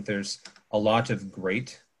because I think there's a lot of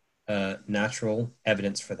great natural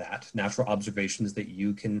evidence for that, natural observations that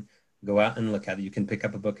you can go out and look at, you can pick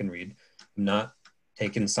up a book and read. I'm not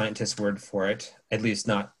taking scientists' word for it, at least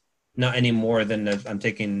not any more than I'm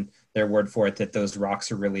taking their word for it that those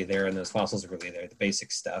rocks are really there and those fossils are really there, the basic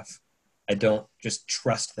stuff. I don't just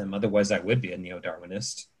trust them, otherwise I would be a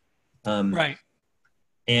neo-Darwinist. Right.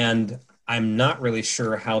 And I'm not really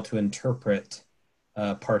sure how to interpret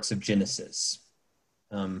parts of Genesis.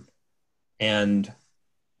 And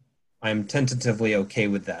I'm tentatively okay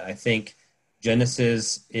with that. I think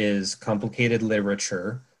Genesis is complicated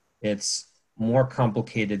literature. It's more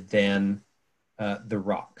complicated than the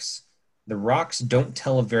rocks. The rocks don't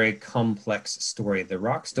tell a very complex story. The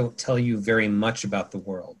rocks don't tell you very much about the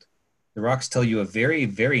world. The rocks tell you a very,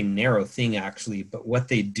 very narrow thing, actually, but what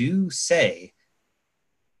they do say,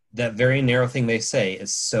 that very narrow thing they say,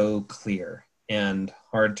 is so clear and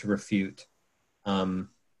hard to refute. And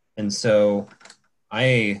so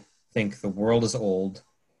I think the world is old,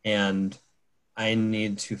 and I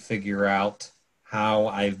need to figure out how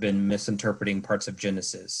I've been misinterpreting parts of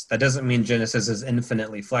Genesis. That doesn't mean Genesis is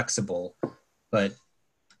infinitely flexible, but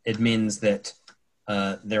it means that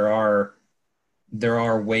there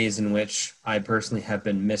are ways in which I personally have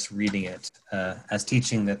been misreading it as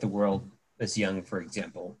teaching that the world is young, for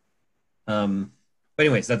example. But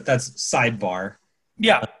anyways, that's sidebar.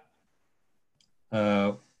 Yeah.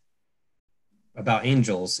 About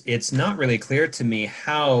angels, it's not really clear to me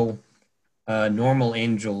how normal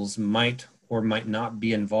angels might or might not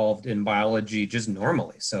be involved in biology just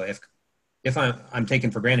normally. So if I'm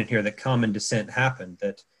taking for granted here that common descent happened,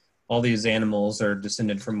 that all these animals are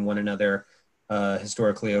descended from one another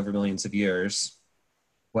historically over millions of years,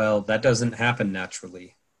 well, that doesn't happen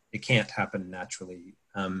naturally. It can't happen naturally.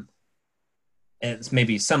 It's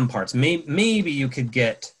maybe some parts. Maybe you could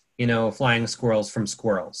get, flying squirrels from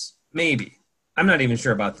squirrels. Maybe. I'm not even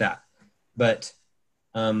sure about that. But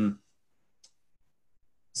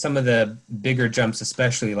some of the bigger jumps,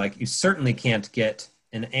 especially, like you certainly can't get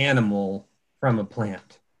an animal from a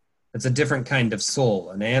plant. It's a different kind of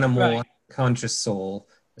soul. An animal, right. Conscious soul,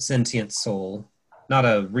 a sentient soul, not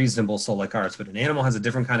a reasonable soul like ours, but an animal has a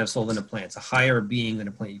different kind of soul than a plant. It's a higher being than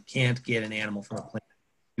a plant. You can't get an animal from a plant.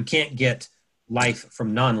 You can't get life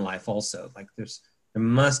from non-life also. Like there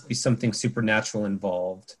must be something supernatural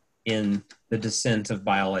involved in the descent of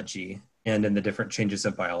biology and in the different changes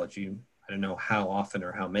of biology. I don't know how often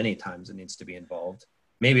or how many times it needs to be involved.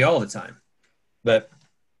 Maybe all the time. But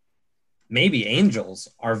maybe angels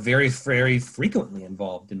are very, very frequently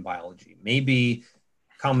involved in biology. Maybe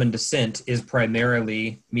common descent is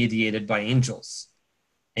primarily mediated by angels.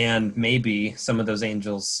 And maybe some of those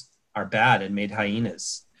angels are bad and made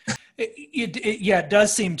hyenas. It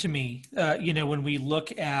does seem to me, when we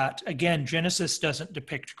look at, again, Genesis doesn't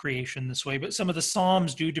depict creation this way, but some of the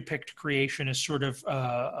Psalms do depict creation as sort of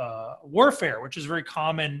warfare, which is very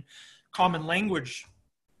common language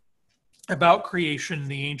about creation in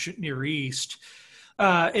the ancient Near East.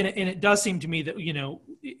 And it does seem to me that,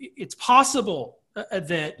 it's possible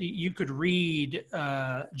that you could read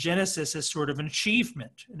Genesis as sort of an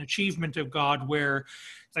achievement of God, where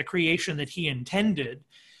the creation that he intended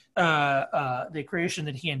is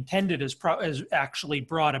actually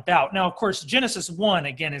brought about. Now, of course, Genesis 1,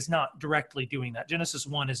 again, is not directly doing that. Genesis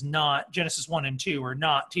 1 and 2 are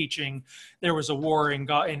not teaching there was a war in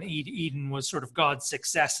Eden was sort of God's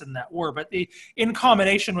success in that war, but in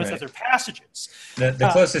combination with other passages. The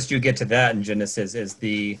closest you get to that in Genesis is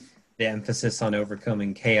the emphasis on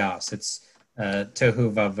overcoming chaos. It's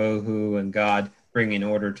tohu vavohu and God bringing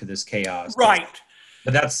order to this chaos. Right.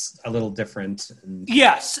 But that's a little different.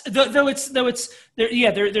 Yes,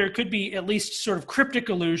 there could be at least sort of cryptic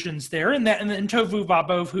allusions there, and tohu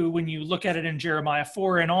vabohu, when you look at it in Jeremiah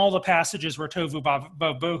 4 and all the passages where tohu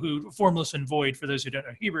vabohu, formless and void for those who don't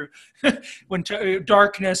know Hebrew, when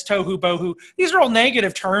darkness, tohu bohu, these are all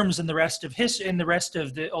negative terms in the rest of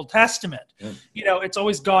the Old Testament. Yeah. It's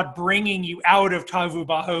always God bringing you out of tohu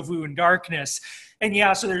vabohu and darkness, and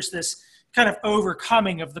so there's this kind of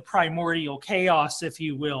overcoming of the primordial chaos, if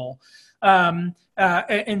you will. And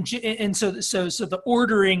so the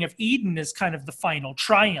ordering of Eden is kind of the final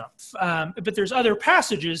triumph. But there's other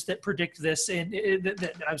passages that predict this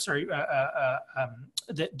that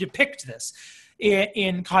depict this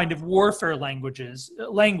in kind of warfare language,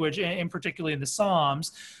 and particularly in the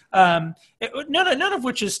Psalms. None of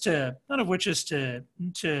which is to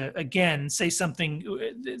again say something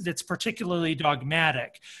that's particularly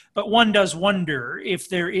dogmatic, but one does wonder if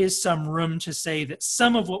there is some room to say that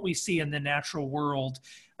some of what we see in the natural world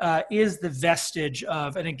is the vestige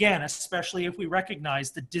of, and again, especially if we recognize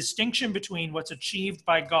the distinction between what's achieved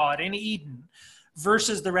by God in Eden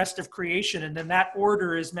versus the rest of creation, and then that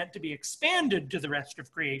order is meant to be expanded to the rest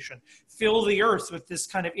of creation. Fill the earth with this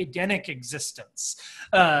kind of Edenic existence.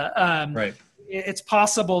 Right. It's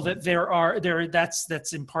possible that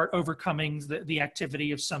that's in part overcoming the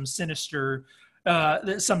activity of some sinister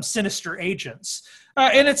agents,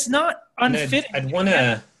 and it's not unfitting. I'd want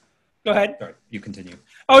to. Go ahead. Sorry, you continue.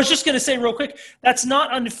 I was just going to say real quick, that's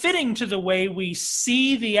not unfitting to the way we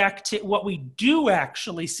see what we do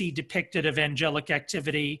actually see depicted of angelic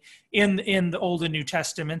activity in the Old and New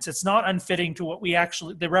Testaments. It's not unfitting to what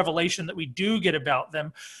the revelation that we do get about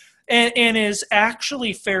them, and is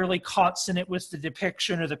actually fairly consonant with the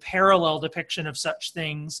depiction or the parallel depiction of such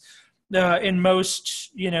things in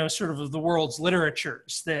most, sort of the world's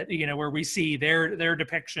literatures that, where we see their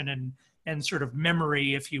depiction and sort of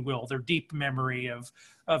memory, if you will, their deep memory of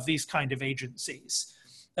these kind of agencies.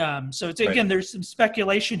 So it's, again, there's some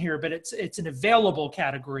speculation here, but it's an available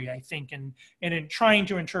category, I think, and in trying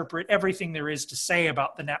to interpret everything there is to say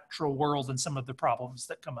about the natural world and some of the problems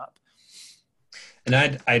that come up. And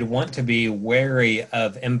I'd want to be wary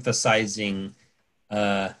of emphasizing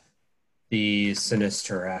the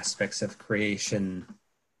sinister aspects of creation,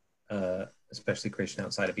 especially creation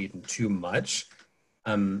outside of Eden, too much.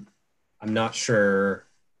 I'm not sure.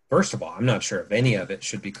 First of all, I'm not sure if any of it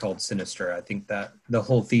should be called sinister. I think that the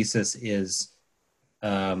whole thesis is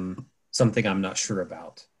something I'm not sure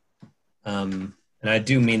about. And I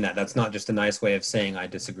do mean that. That's not just a nice way of saying I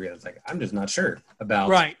disagree. It's like, I'm just not sure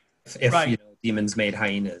about if demons made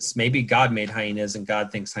hyenas. Maybe God made hyenas and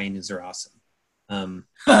God thinks hyenas are awesome.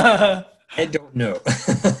 I don't know.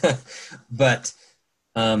 But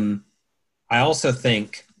I also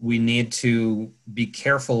think we need to be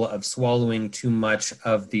careful of swallowing too much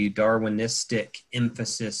of the Darwinistic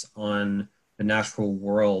emphasis on the natural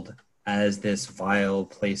world as this vile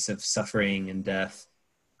place of suffering and death.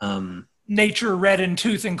 Nature red in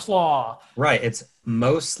tooth and claw. Right. It's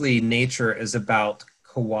mostly nature is about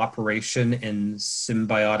cooperation and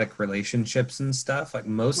symbiotic relationships and stuff. Like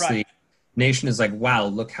mostly nation is like, wow,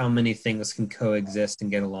 look how many things can coexist and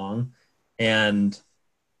get along. And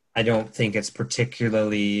I don't think it's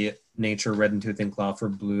particularly nature red in tooth and claw for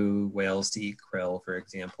blue whales to eat krill, for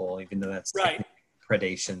example, even though that's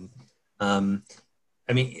predation.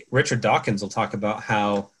 I mean, Richard Dawkins will talk about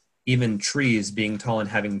how even trees being tall and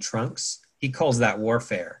having trunks, he calls that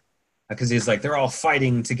warfare, because he's like, they're all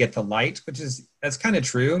fighting to get the light, that's kind of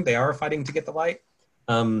true. They are fighting to get the light.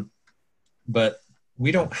 But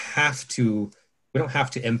we don't have to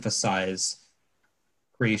emphasize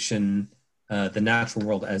creation, the natural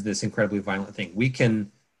world, as this incredibly violent thing. We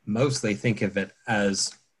can mostly think of it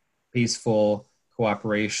as peaceful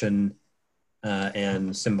cooperation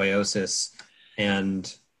and symbiosis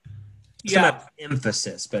and some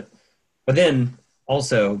emphasis. But then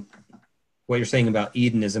also what you're saying about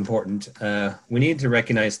Eden is important. We need to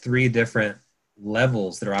recognize three different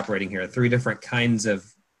levels that are operating here, three different kinds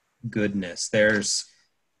of goodness.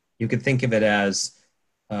 You could think of it as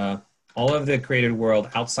all of the created world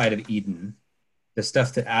outside of Eden, the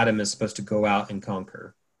stuff that Adam is supposed to go out and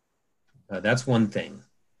conquer. That's one thing.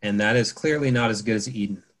 And that is clearly not as good as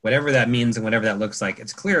Eden. Whatever that means and whatever that looks like,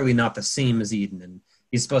 it's clearly not the same as Eden. And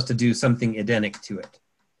he's supposed to do something Edenic to it.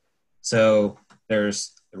 So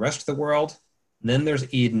there's the rest of the world, and then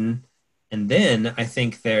there's Eden. And then I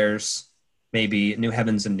think there's maybe new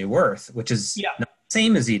heavens and new earth, which is not the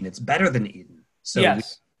same as Eden. It's better than Eden. So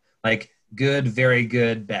like good, very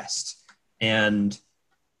good, best. And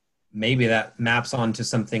maybe that maps onto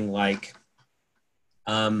something like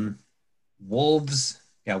wolves.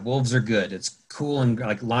 Yeah, wolves are good. It's cool. And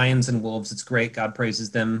like lions and wolves, it's great. God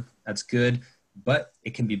praises them. That's good. But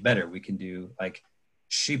it can be better. We can do like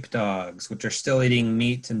sheepdogs, which are still eating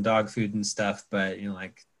meat and dog food and stuff, but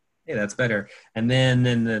like, hey, that's better. And then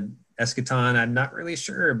in the eschaton, I'm not really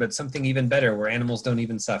sure, but something even better where animals don't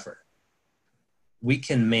even suffer. We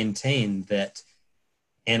can maintain that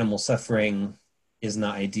animal suffering is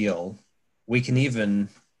not ideal. We can even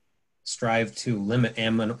strive to limit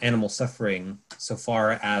animal suffering so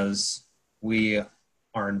far as we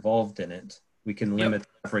are involved in it. We can limit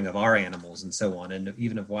the suffering of our animals and so on, and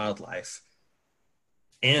even of wildlife.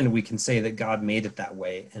 And we can say that God made it that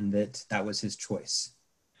way and that was his choice.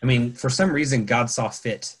 I mean, for some reason, God saw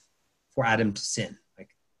fit for Adam to sin.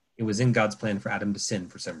 Like it was in God's plan for Adam to sin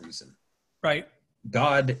for some reason. Right.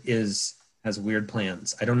 God has weird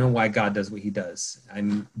plans. I don't know why God does what he does.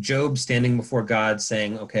 I'm Job standing before God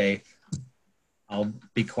saying, okay, I'll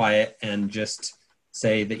be quiet and just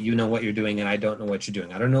say that you know what you're doing and I don't know what you're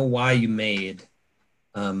doing. I don't know why you made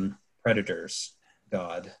predators,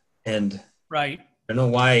 God. And I don't know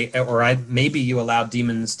why, or maybe you allowed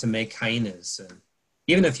demons to make hyenas. And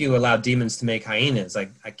even if you allowed demons to make hyenas,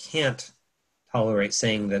 I can't tolerate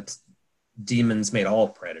saying that demons made all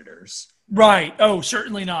predators. Right. Oh,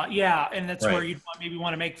 certainly not. Yeah. And that's where you'd maybe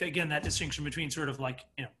want to make, again, that distinction between sort of like,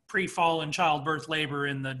 pre-fall and childbirth labor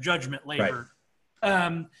and the judgment labor.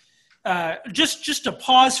 Just to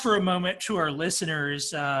pause for a moment to our listeners,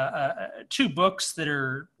 two books that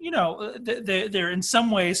are, they're in some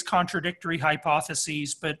ways contradictory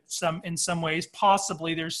hypotheses, but in some ways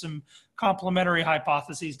possibly there's some complementary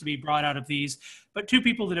hypotheses to be brought out of these. But two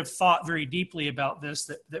people that have thought very deeply about this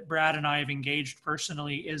that Brad and I have engaged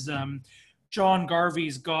personally is John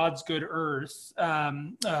Garvey's God's Good Earth.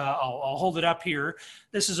 I'll hold it up here.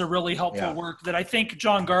 This is a really helpful work that I think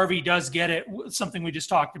John Garvey does get at something we just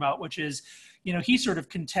talked about, which is, he sort of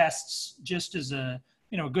contests just as a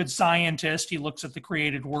good scientist. He looks at the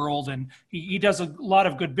created world, and he does a lot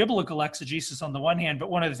of good biblical exegesis on the one hand,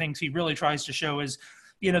 but one of the things he really tries to show is,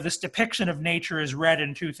 this depiction of nature as red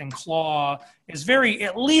in tooth and claw is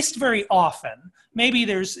at least very often, maybe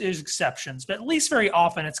there's exceptions, but at least very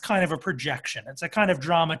often it's kind of a projection. It's a kind of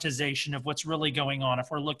dramatization of what's really going on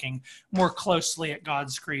if we're looking more closely at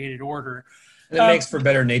God's created order. And it makes for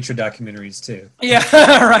better nature documentaries too. Yeah,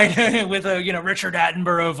 right. With a Richard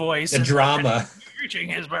Attenborough voice. The drama. Reaching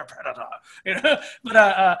his predator.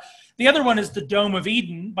 But the other one is The Dome of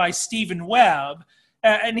Eden by Stephen Webb.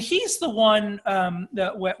 And he's the one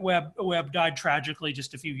that Webb died tragically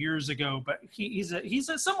just a few years ago. But he's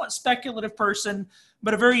a somewhat speculative person,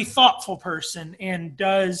 but a very thoughtful person, and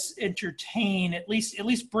does entertain, at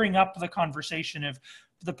least bring up the conversation of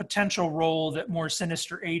the potential role that more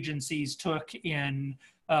sinister agencies took in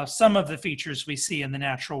some of the features we see in the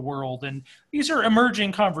natural world. And these are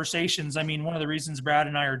emerging conversations. I mean, one of the reasons Bradley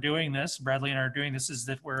and I are doing this, is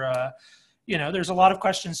that we're there's a lot of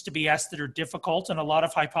questions to be asked that are difficult, and a lot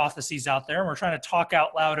of hypotheses out there, and we're trying to talk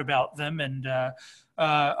out loud about them. And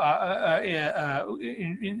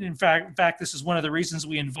in fact, this is one of the reasons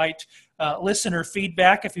we invite listener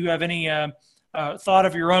feedback. If you have any thought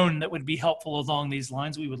of your own that would be helpful along these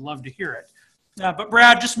lines, we would love to hear it. But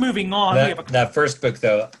Brad, just moving on. That first book,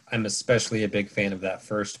 though, I'm especially a big fan of that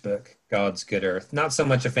first book, God's Good Earth. Not so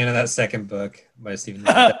much a fan of that second book by Stephen.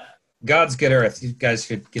 God's Good Earth. You guys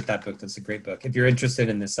should get that book. That's a great book if you're interested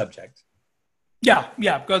in this subject. Yeah,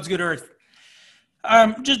 God's Good Earth.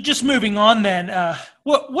 Just moving on then.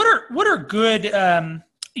 What are good?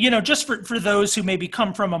 Just for those who maybe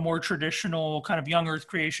come from a more traditional kind of young Earth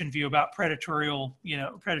creation view about predatory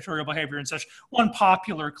behavior and such. One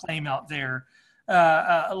popular claim out there.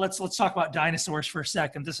 Let's talk about dinosaurs for a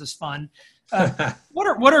second. This is fun.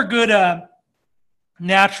 What are good?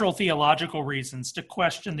 Natural theological reasons to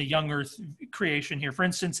question the young Earth creation here. For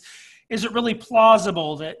instance, is it really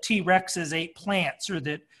plausible that T-Rexes ate plants, or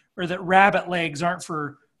that rabbit legs aren't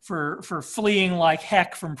for fleeing like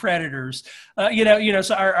heck from predators? So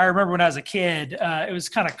I remember when I was a kid, it was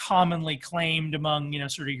kind of commonly claimed among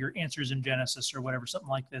sort of your Answers in Genesis or whatever, something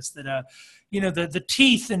like this, that the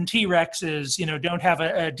teeth in T-Rexes don't have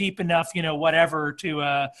a deep enough whatever to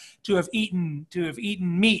have eaten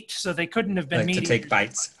meat, so they couldn't have been meat to take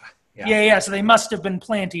bites. Yeah. So they must have been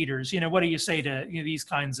plant eaters. What do you say to these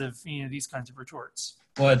kinds of retorts?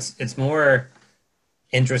 Well, it's more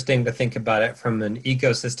interesting to think about it from an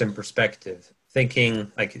ecosystem perspective.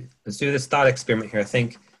 Thinking, like, let's do this thought experiment here.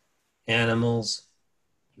 Think animals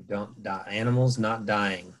who don't die. Animals not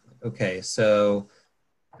dying. Okay, so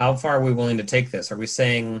how far are we willing to take this? Are we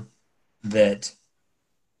saying that,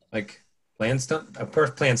 like, plants don't? Of course,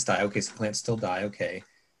 plants die. Okay, so plants still die. Okay,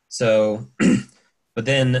 so, but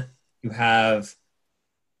then you have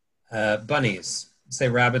bunnies. Say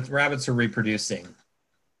rabbits are reproducing.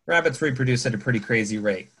 Rabbits reproduce at a pretty crazy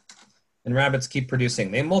rate. And rabbits keep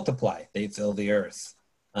producing. They multiply. They fill the earth.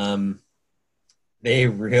 They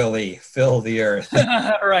really fill the earth.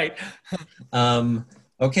 Right.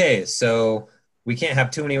 Okay, so we can't have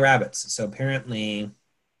too many rabbits. So apparently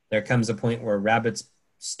there comes a point where rabbits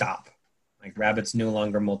stop. Like, rabbits no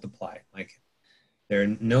longer multiply. Like, they're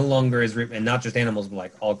no longer as, and not just animals, but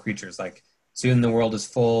like all creatures. Like, soon the world is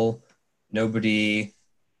full. Nobody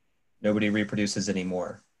reproduces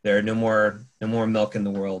anymore. There are no more milk in the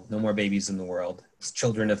world, no more babies in the world. It's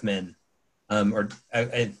children of men, or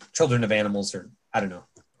children of animals, or I don't know.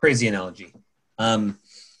 Crazy analogy.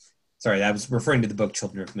 Sorry, I was referring to the book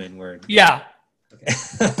Children of Men. Where okay.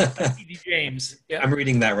 T.D. James. Yeah. I'm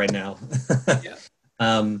reading that right now. Yeah.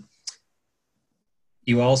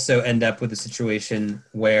 You also end up with a situation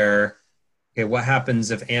where, okay, what happens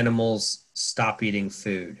if animals stop eating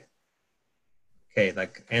food? Okay,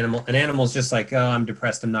 like an animal's just like, oh, I'm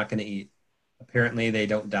depressed, I'm not going to eat. Apparently they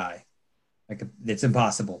don't die. Like, it's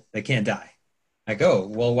impossible. They can't die. Like, oh,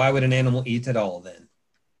 well, why would an animal eat at all then?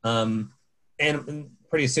 And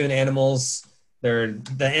pretty soon the animals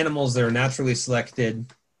that are naturally selected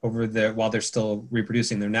while they're still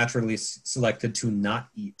reproducing, they're naturally selected to not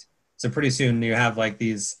eat. So pretty soon you have like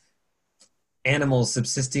these animals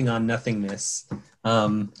subsisting on nothingness.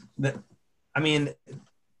 That, I mean,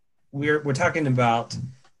 we're talking about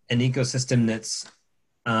an ecosystem that's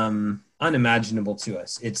unimaginable to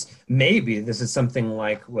us. It's maybe this is something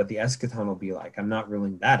like what the eschaton will be like. I'm not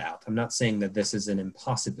ruling that out. I'm not saying that this is an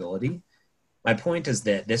impossibility. My point is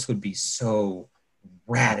that this would be so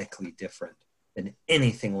radically different than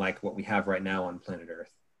anything like what we have right now on planet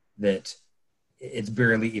Earth that it's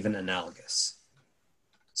barely even analogous.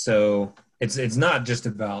 So it's not just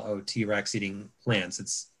about T-Rex eating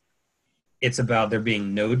plants. It's about there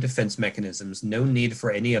being no defense mechanisms, no need for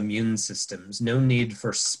any immune systems, no need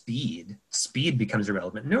for speed. Speed becomes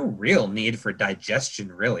irrelevant. No real need for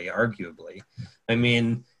digestion, really, arguably. I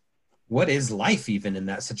mean, what is life even in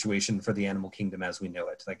that situation for the animal kingdom as we know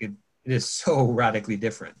it? Like it is so radically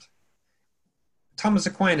different. Thomas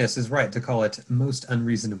Aquinas is right to call it most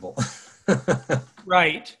unreasonable.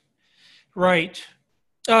 Right. What's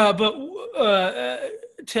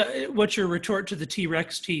your retort to the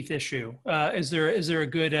T-Rex teeth issue? Is there a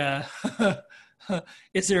good?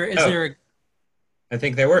 Is there a? I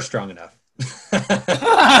think they were strong enough.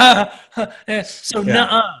 So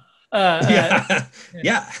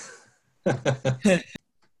yeah.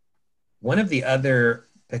 One of the other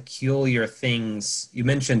peculiar things you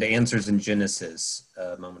mentioned Answers in Genesis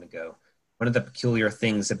a moment ago. One of the peculiar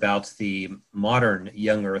things about the modern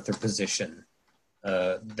young earther position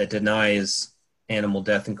that denies animal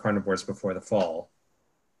death and carnivores before the fall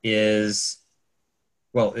is,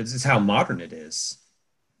 well, it's how modern it is.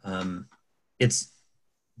 It's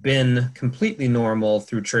been completely normal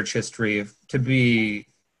through church history to be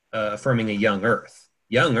affirming a young earth.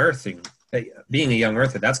 Young earthing, being a young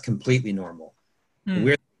earther, that's completely normal. The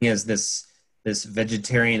weird thing is this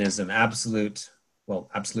vegetarianism, absolute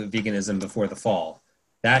veganism before the fall.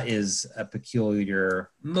 That is a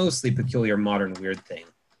mostly peculiar modern weird thing.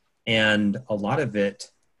 And a lot of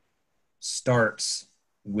it starts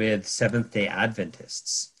with Seventh-day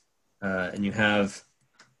Adventists. And you have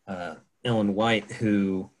Ellen White,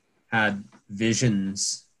 who had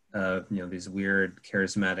visions of, these weird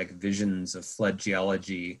charismatic visions of flood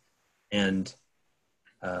geology and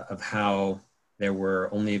of how there were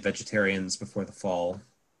only vegetarians before the fall.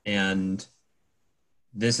 And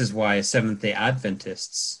this is why Seventh-day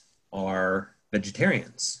Adventists are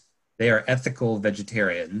vegetarians. They are ethical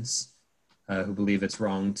vegetarians who believe it's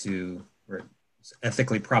wrong to, or it's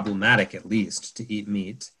ethically problematic at least, to eat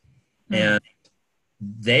meat. And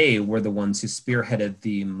they were the ones who spearheaded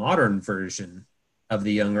the modern version of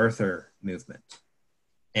the young earther movement.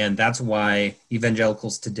 And that's why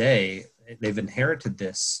evangelicals today, they've inherited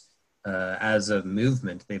this as a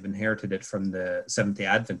movement. They've inherited it from the Seventh-day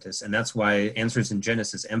Adventists. And that's why Answers in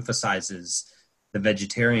Genesis emphasizes the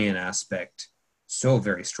vegetarian aspect so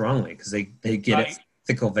very strongly, because they get it from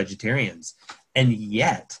ethical vegetarians. And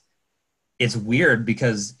yet it's weird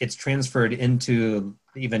because it's transferred into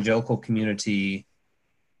the evangelical community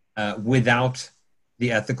without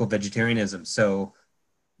the ethical vegetarianism. So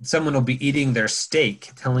someone will be eating their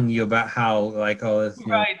steak telling you about how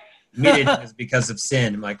meat eating is because of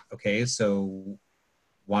sin. I'm like, okay, so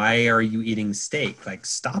why are you eating steak? Like,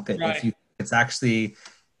 stop it. If you, it's actually,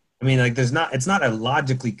 it's not a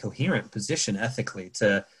logically coherent position ethically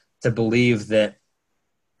to believe that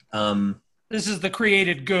this is the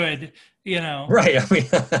created good, Right.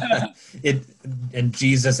 And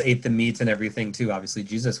Jesus ate the meat and everything too. Obviously,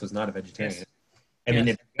 Jesus was not a vegetarian. If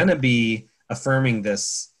you're going to be affirming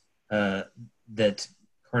this, that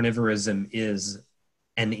carnivorism is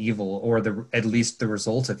an evil, or at least the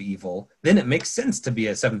result of evil, then it makes sense to be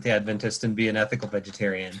a Seventh-day Adventist and be an ethical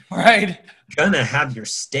vegetarian. Right. Gonna have your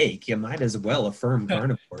steak, you might as well affirm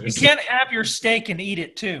carnivores. You can't have your steak and eat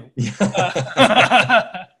it too.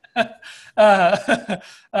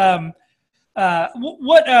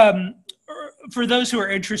 For those who are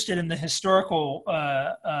interested in the historical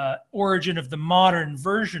origin of the modern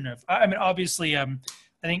version of, obviously, I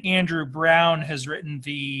think Andrew Brown has written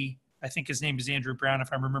I think his name is Andrew Brown,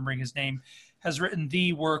 if I'm remembering his name, has written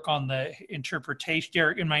the work on the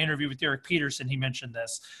interpretation. In my interview with Derek Peterson, he mentioned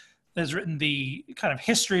this. Has written the kind of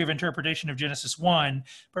history of interpretation of Genesis 1.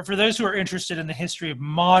 But for those who are interested in the history of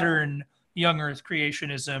modern young Earth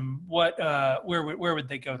creationism, where would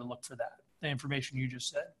they go to look for that? The information you just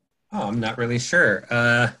said. Oh, I'm not really sure.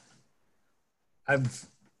 I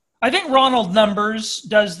think Ronald Numbers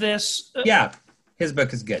does this. Yeah, his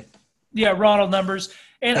book is good. Yeah, Ronald Numbers.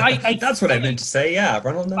 And that's what I meant to say. Yeah,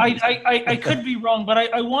 Ronald Numbers. I could be wrong, but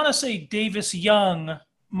I want to say Davis Young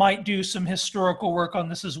might do some historical work on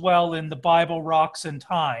this as well in The Bible, Rocks, and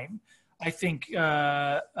Time. I think,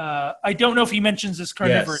 I don't know if he mentions this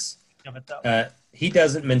carnivorous of it, though. He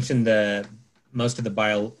doesn't mention the most of the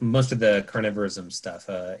carnivorism stuff.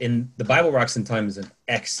 In The Bible Rocks in Time is an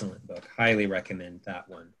excellent book. Highly recommend that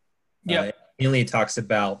one. Yeah. It mainly talks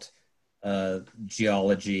about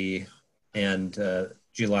geology and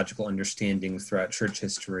geological understandings throughout church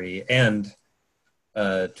history, and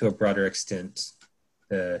to a broader extent,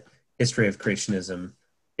 the history of creationism.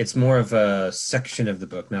 It's more of a section of the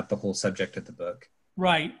book, not the whole subject of the book.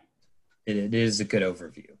 Right. It is a good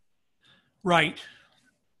overview. Right.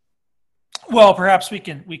 Well, perhaps we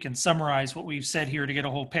can summarize what we've said here to get a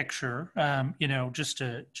whole picture. Just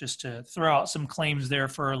to throw out some claims there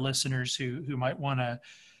for our listeners who might want to,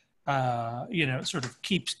 sort of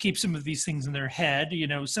keep some of these things in their head.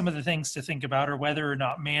 Some of the things to think about are whether or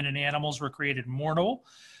not man and animals were created mortal,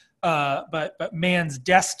 but man's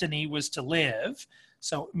destiny was to live.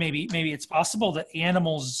 So maybe it's possible that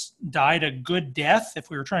animals died a good death. If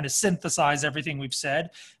we were trying to synthesize everything we've said,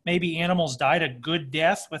 maybe animals died a good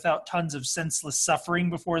death without tons of senseless suffering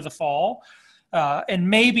before the fall. And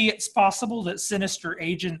maybe it's possible that sinister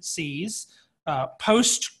agencies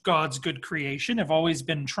post God's good creation have always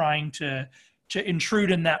been trying to intrude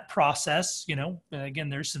in that process. Again,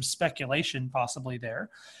 there's some speculation possibly there.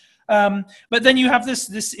 But then you have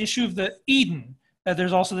this issue of the Eden.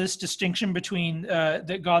 There's also this distinction between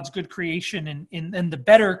God's good creation and the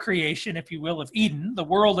better creation, if you will, of Eden. The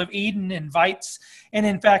world of Eden invites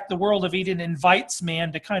man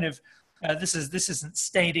to kind of, this isn't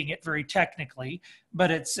stating it very technically,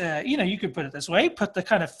 but it's, you could put it this way, put the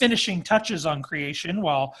kind of finishing touches on creation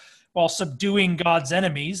while subduing God's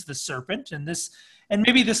enemies, the serpent. And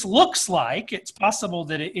maybe this looks like it's possible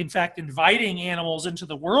that in fact, inviting animals into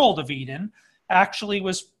the world of Eden actually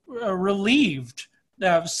was relieved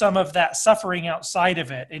of some of that suffering outside of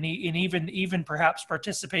it, and even perhaps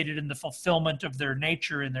participated in the fulfillment of their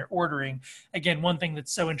nature and their ordering. Again, one thing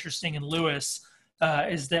that's so interesting in Lewis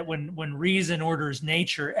is that when reason orders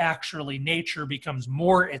nature, actually nature becomes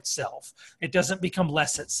more itself. It doesn't become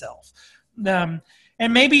less itself. And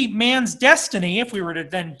maybe man's destiny, if we were to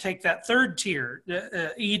then take that third tier,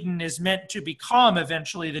 Eden is meant to become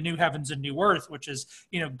eventually the new heavens and new earth, which is,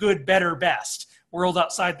 good, better, best. World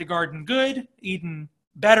outside the garden, good. Eden,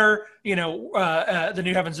 better. The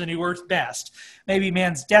new heavens and new earth, best. Maybe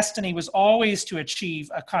man's destiny was always to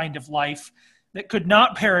achieve a kind of life that could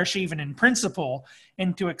not perish even in principle,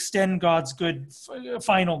 and to extend God's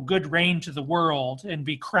final good reign to the world and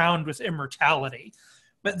be crowned with immortality.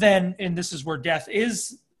 But then, and this is where death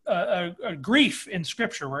is a grief in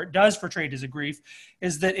Scripture, where it does portray it as a grief,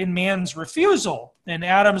 is that in man's refusal, in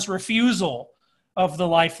Adam's refusal of the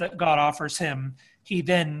life that God offers him, he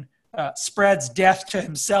then spreads death to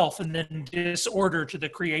himself and then disorder to the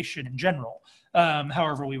creation in general,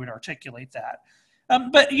 however we would articulate that.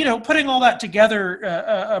 But, putting all that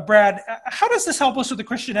together, Brad, how does this help us with the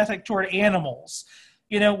Christian ethic toward animals?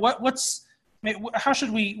 How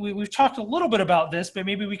should we've talked a little bit about this, but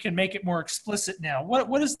maybe we can make it more explicit now.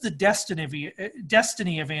 What is the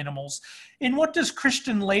destiny of animals? And what does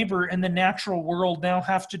Christian labor in the natural world now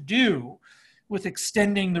have to do with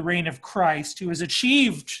extending the reign of Christ, who has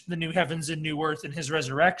achieved the new heavens and new earth in his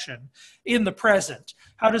resurrection in the present?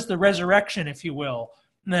 How does the resurrection, if you will,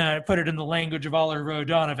 put it in the language of Oliver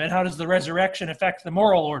O'Donovan, how does the resurrection affect the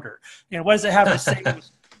moral order? What does it have to say?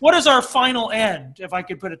 What is our final end, if I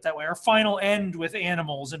could put it that way? Our final end with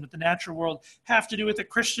animals and with the natural world have to do with the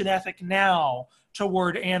Christian ethic now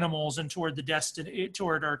toward animals and toward the destiny,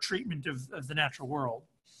 toward our treatment of the natural world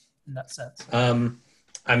in that sense.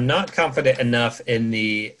 I'm not confident enough in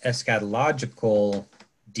the eschatological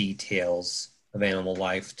details of animal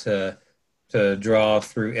life to draw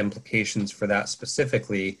through implications for that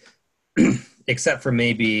specifically, except for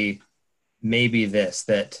maybe this,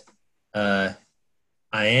 that I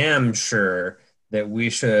am sure that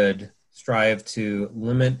we should strive to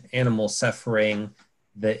limit animal suffering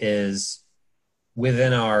that is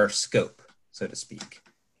within our scope, so to speak.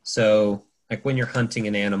 So, like when you're hunting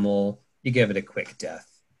an animal, you give it a quick death.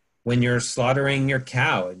 When you're slaughtering your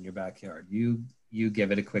cow in your backyard, you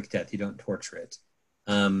give it a quick death. You don't torture it.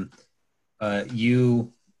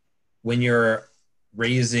 When you're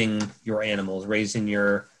raising your animals, raising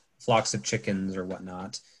your flocks of chickens or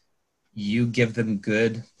whatnot, you give them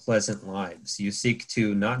good, pleasant lives. You seek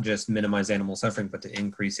to not just minimize animal suffering, but to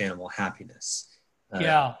increase animal happiness.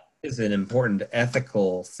 It's an important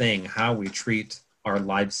ethical thing, how we treat our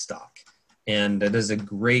livestock. And it is a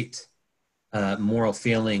great moral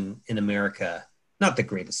feeling in America. Not the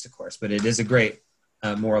greatest, of course, but it is a great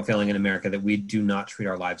moral feeling in America that we do not treat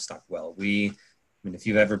our livestock well. If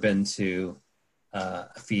you've ever been to a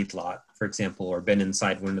feedlot, for example, or been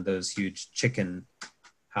inside one of those huge chicken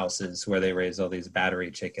houses where they raise all these battery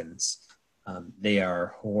chickens, They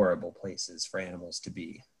are horrible places for animals to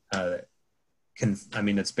be.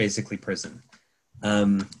 It's basically prison.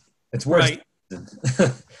 It's worse. Right.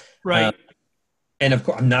 Right. And of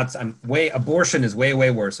course, abortion is way,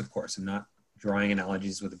 way worse, of course. I'm not drawing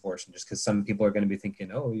analogies with abortion just because some people are going to be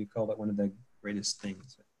thinking, oh, you call that one of the greatest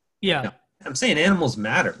things. Yeah. No, I'm saying animals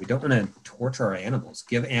matter. We don't want to torture our animals.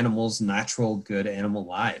 Give animals natural, good animal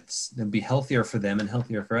lives. It'd be healthier for them and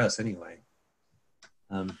healthier for us anyway.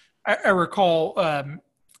 I recall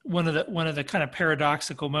one of the kind of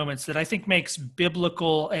paradoxical moments that I think makes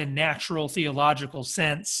biblical and natural theological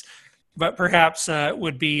sense, but perhaps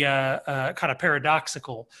would be kind of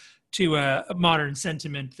paradoxical to a modern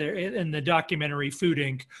sentiment there in the documentary Food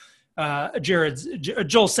Inc.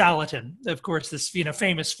 Joel Salatin, of course, this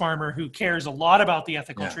famous farmer who cares a lot about the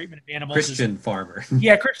ethical treatment of animals. Christian farmer.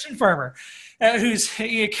 Christian farmer,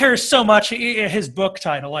 he cares so much. His book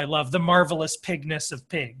title I love, "The Marvelous Pigness of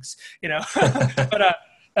Pigs." But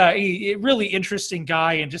a really interesting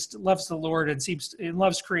guy and just loves the Lord and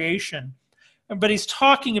loves creation. But he's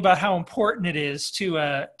talking about how important it is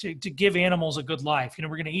to give animals a good life. We're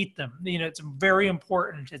going to eat them. It's very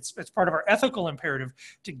important. It's part of our ethical imperative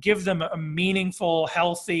to give them a meaningful,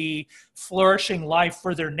 healthy, flourishing life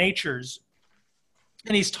for their natures.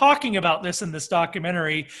 And he's talking about this in this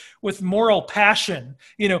documentary with moral passion,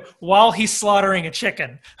 while he's slaughtering a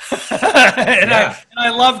chicken. I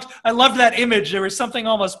loved that image. There was something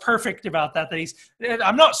almost perfect about that.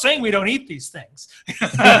 I'm not saying we don't eat these things.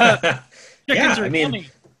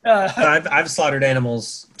 I've slaughtered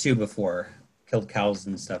animals too before, killed cows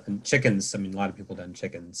and stuff, and chickens. A lot of people done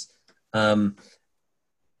chickens.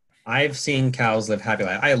 I've seen cows live happy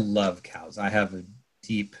life. I love cows. I have a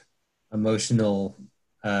deep emotional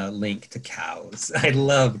link to cows. I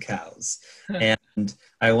love cows, and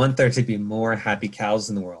I want there to be more happy cows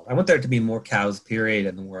in the world. I want there to be more cows, period,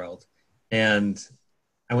 in the world, and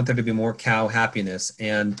I want there to be more cow happiness.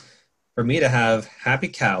 And for me to have happy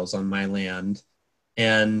cows on my land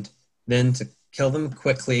and then to kill them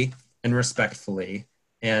quickly and respectfully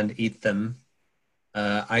and eat them,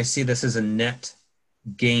 I see this as a net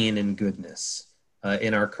gain in goodness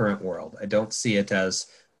in our current world. I don't see it as,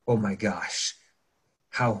 oh my gosh,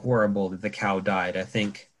 how horrible that the cow died. I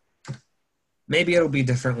think maybe it'll be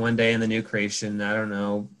different one day in the new creation. I don't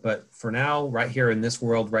know. But for now, right here in this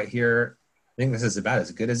world, right here, I think this is about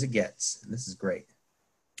as good as it gets. And this is great.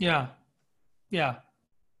 Yeah. Yeah.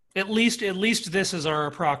 At least this is our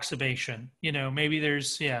approximation. Maybe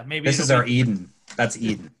this is our Eden. That's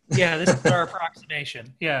Eden. Yeah, this is our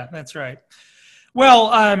approximation. Yeah, that's right.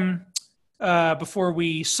 Well, before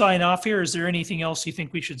we sign off here, is there anything else you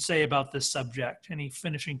think we should say about this subject? Any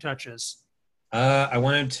finishing touches? I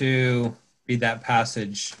wanted to read that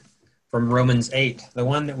passage from Romans 8, the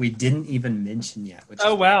one that we didn't even mention yet.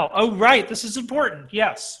 Wow. Oh, right. This is important.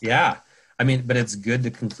 Yes. Yeah. But it's good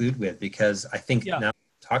to conclude with, because I think now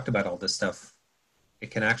we've talked about all this stuff, it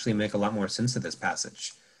can actually make a lot more sense of this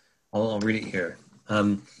passage. I'll read it here.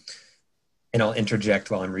 And I'll interject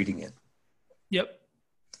while I'm reading it. Yep.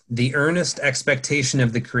 The earnest expectation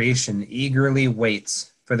of the creation eagerly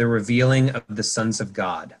waits for the revealing of the sons of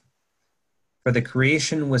God. For the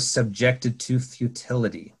creation was subjected to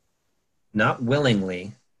futility, not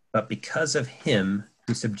willingly, but because of him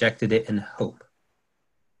who subjected it in hope.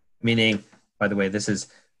 Meaning, by the way, this is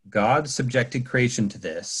God subjected creation to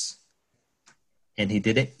this, and he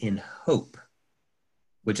did it in hope,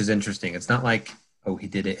 which is interesting. It's not like, oh, he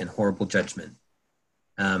did it in horrible judgment.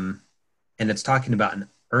 And it's talking about an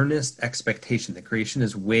earnest expectation. The creation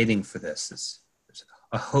is waiting for this. There's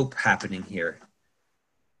a hope happening here.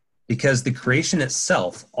 Because the creation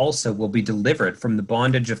itself also will be delivered from the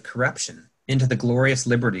bondage of corruption into the glorious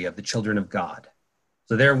liberty of the children of God.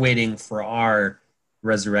 So they're waiting for our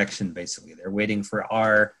resurrection, basically. They're waiting for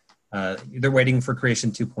creation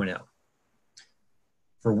 2.0.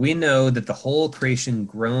 For we know that the whole creation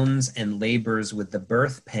groans and labors with the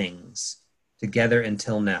birth pangs together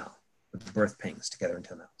until now.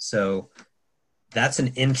 So that's an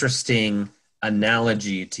interesting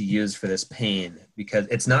analogy to use for this pain, because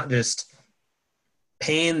it's not just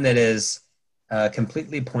pain that is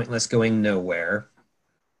completely pointless, going nowhere.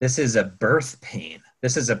 This is a birth pain.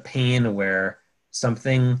 This is a pain where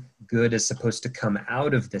something good is supposed to come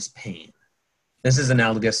out of this pain. This is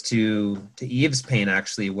analogous to Eve's pain,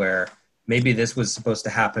 actually, where maybe this was supposed to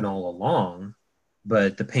happen all along,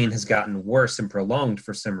 but the pain has gotten worse and prolonged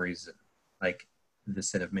for some reason, like the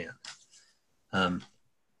sin of man.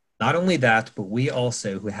 Not only that, but we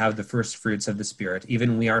also, who have the first fruits of the Spirit,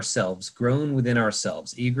 even we ourselves, groan within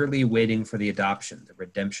ourselves, eagerly waiting for the adoption, the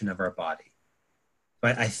redemption of our body.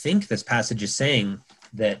 But I think this passage is saying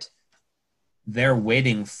that they're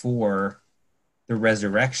waiting for the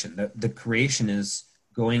resurrection. The creation is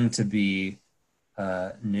going to be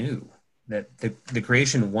new. That the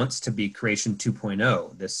creation wants to be creation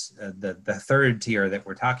 2.0, this the third tier that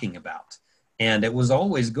we're talking about, and it was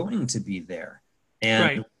always going to be there,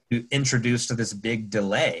 and Right. introduced this big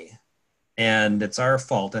delay, and it's our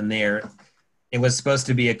fault. And it was supposed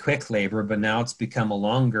to be a quick labor, but now it's become a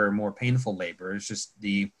longer, more painful labor. It's just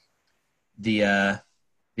the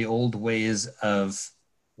old ways of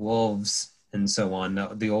wolves and so on,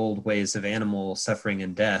 the old ways of animal suffering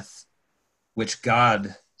and death, which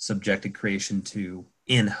God subjected creation to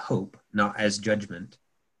in hope, not as judgment.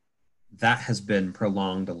 That has been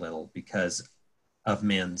prolonged a little because of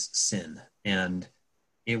man's sin, and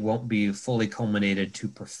it won't be fully culminated to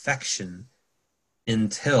perfection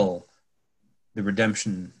until the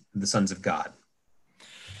redemption of the sons of God.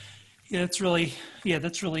 That's really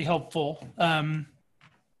helpful.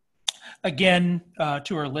 Again,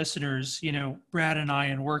 to our listeners, Brad and I,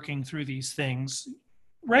 in working through these things,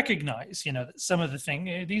 recognize, that some of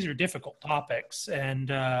the these are difficult topics, and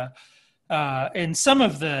some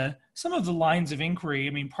of the lines of inquiry.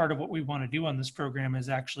 I mean, part of what we want to do on this program is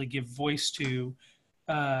actually give voice to,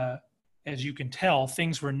 as you can tell,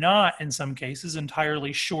 things we're not in some cases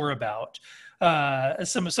entirely sure about.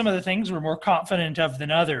 Some of the things we're more confident of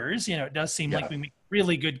than others. It does seem like we make a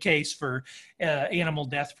really good case for animal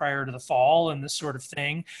death prior to the fall and this sort of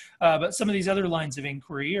thing. But some of these other lines of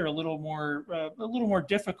inquiry are a little more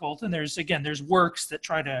difficult. And there's works that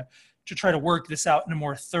try to work this out in a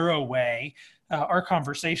more thorough way. Our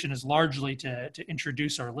conversation is largely to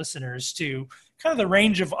introduce our listeners to kind of the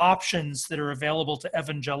range of options that are available to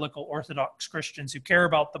evangelical Orthodox Christians who care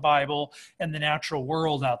about the Bible and the natural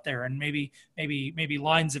world out there, and maybe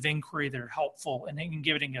lines of inquiry that are helpful in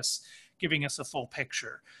giving us a full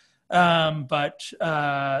picture. But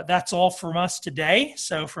that's all from us today.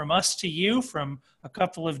 So from us to you, from a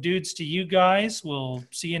couple of dudes to you guys, we'll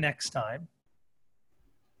see you next time.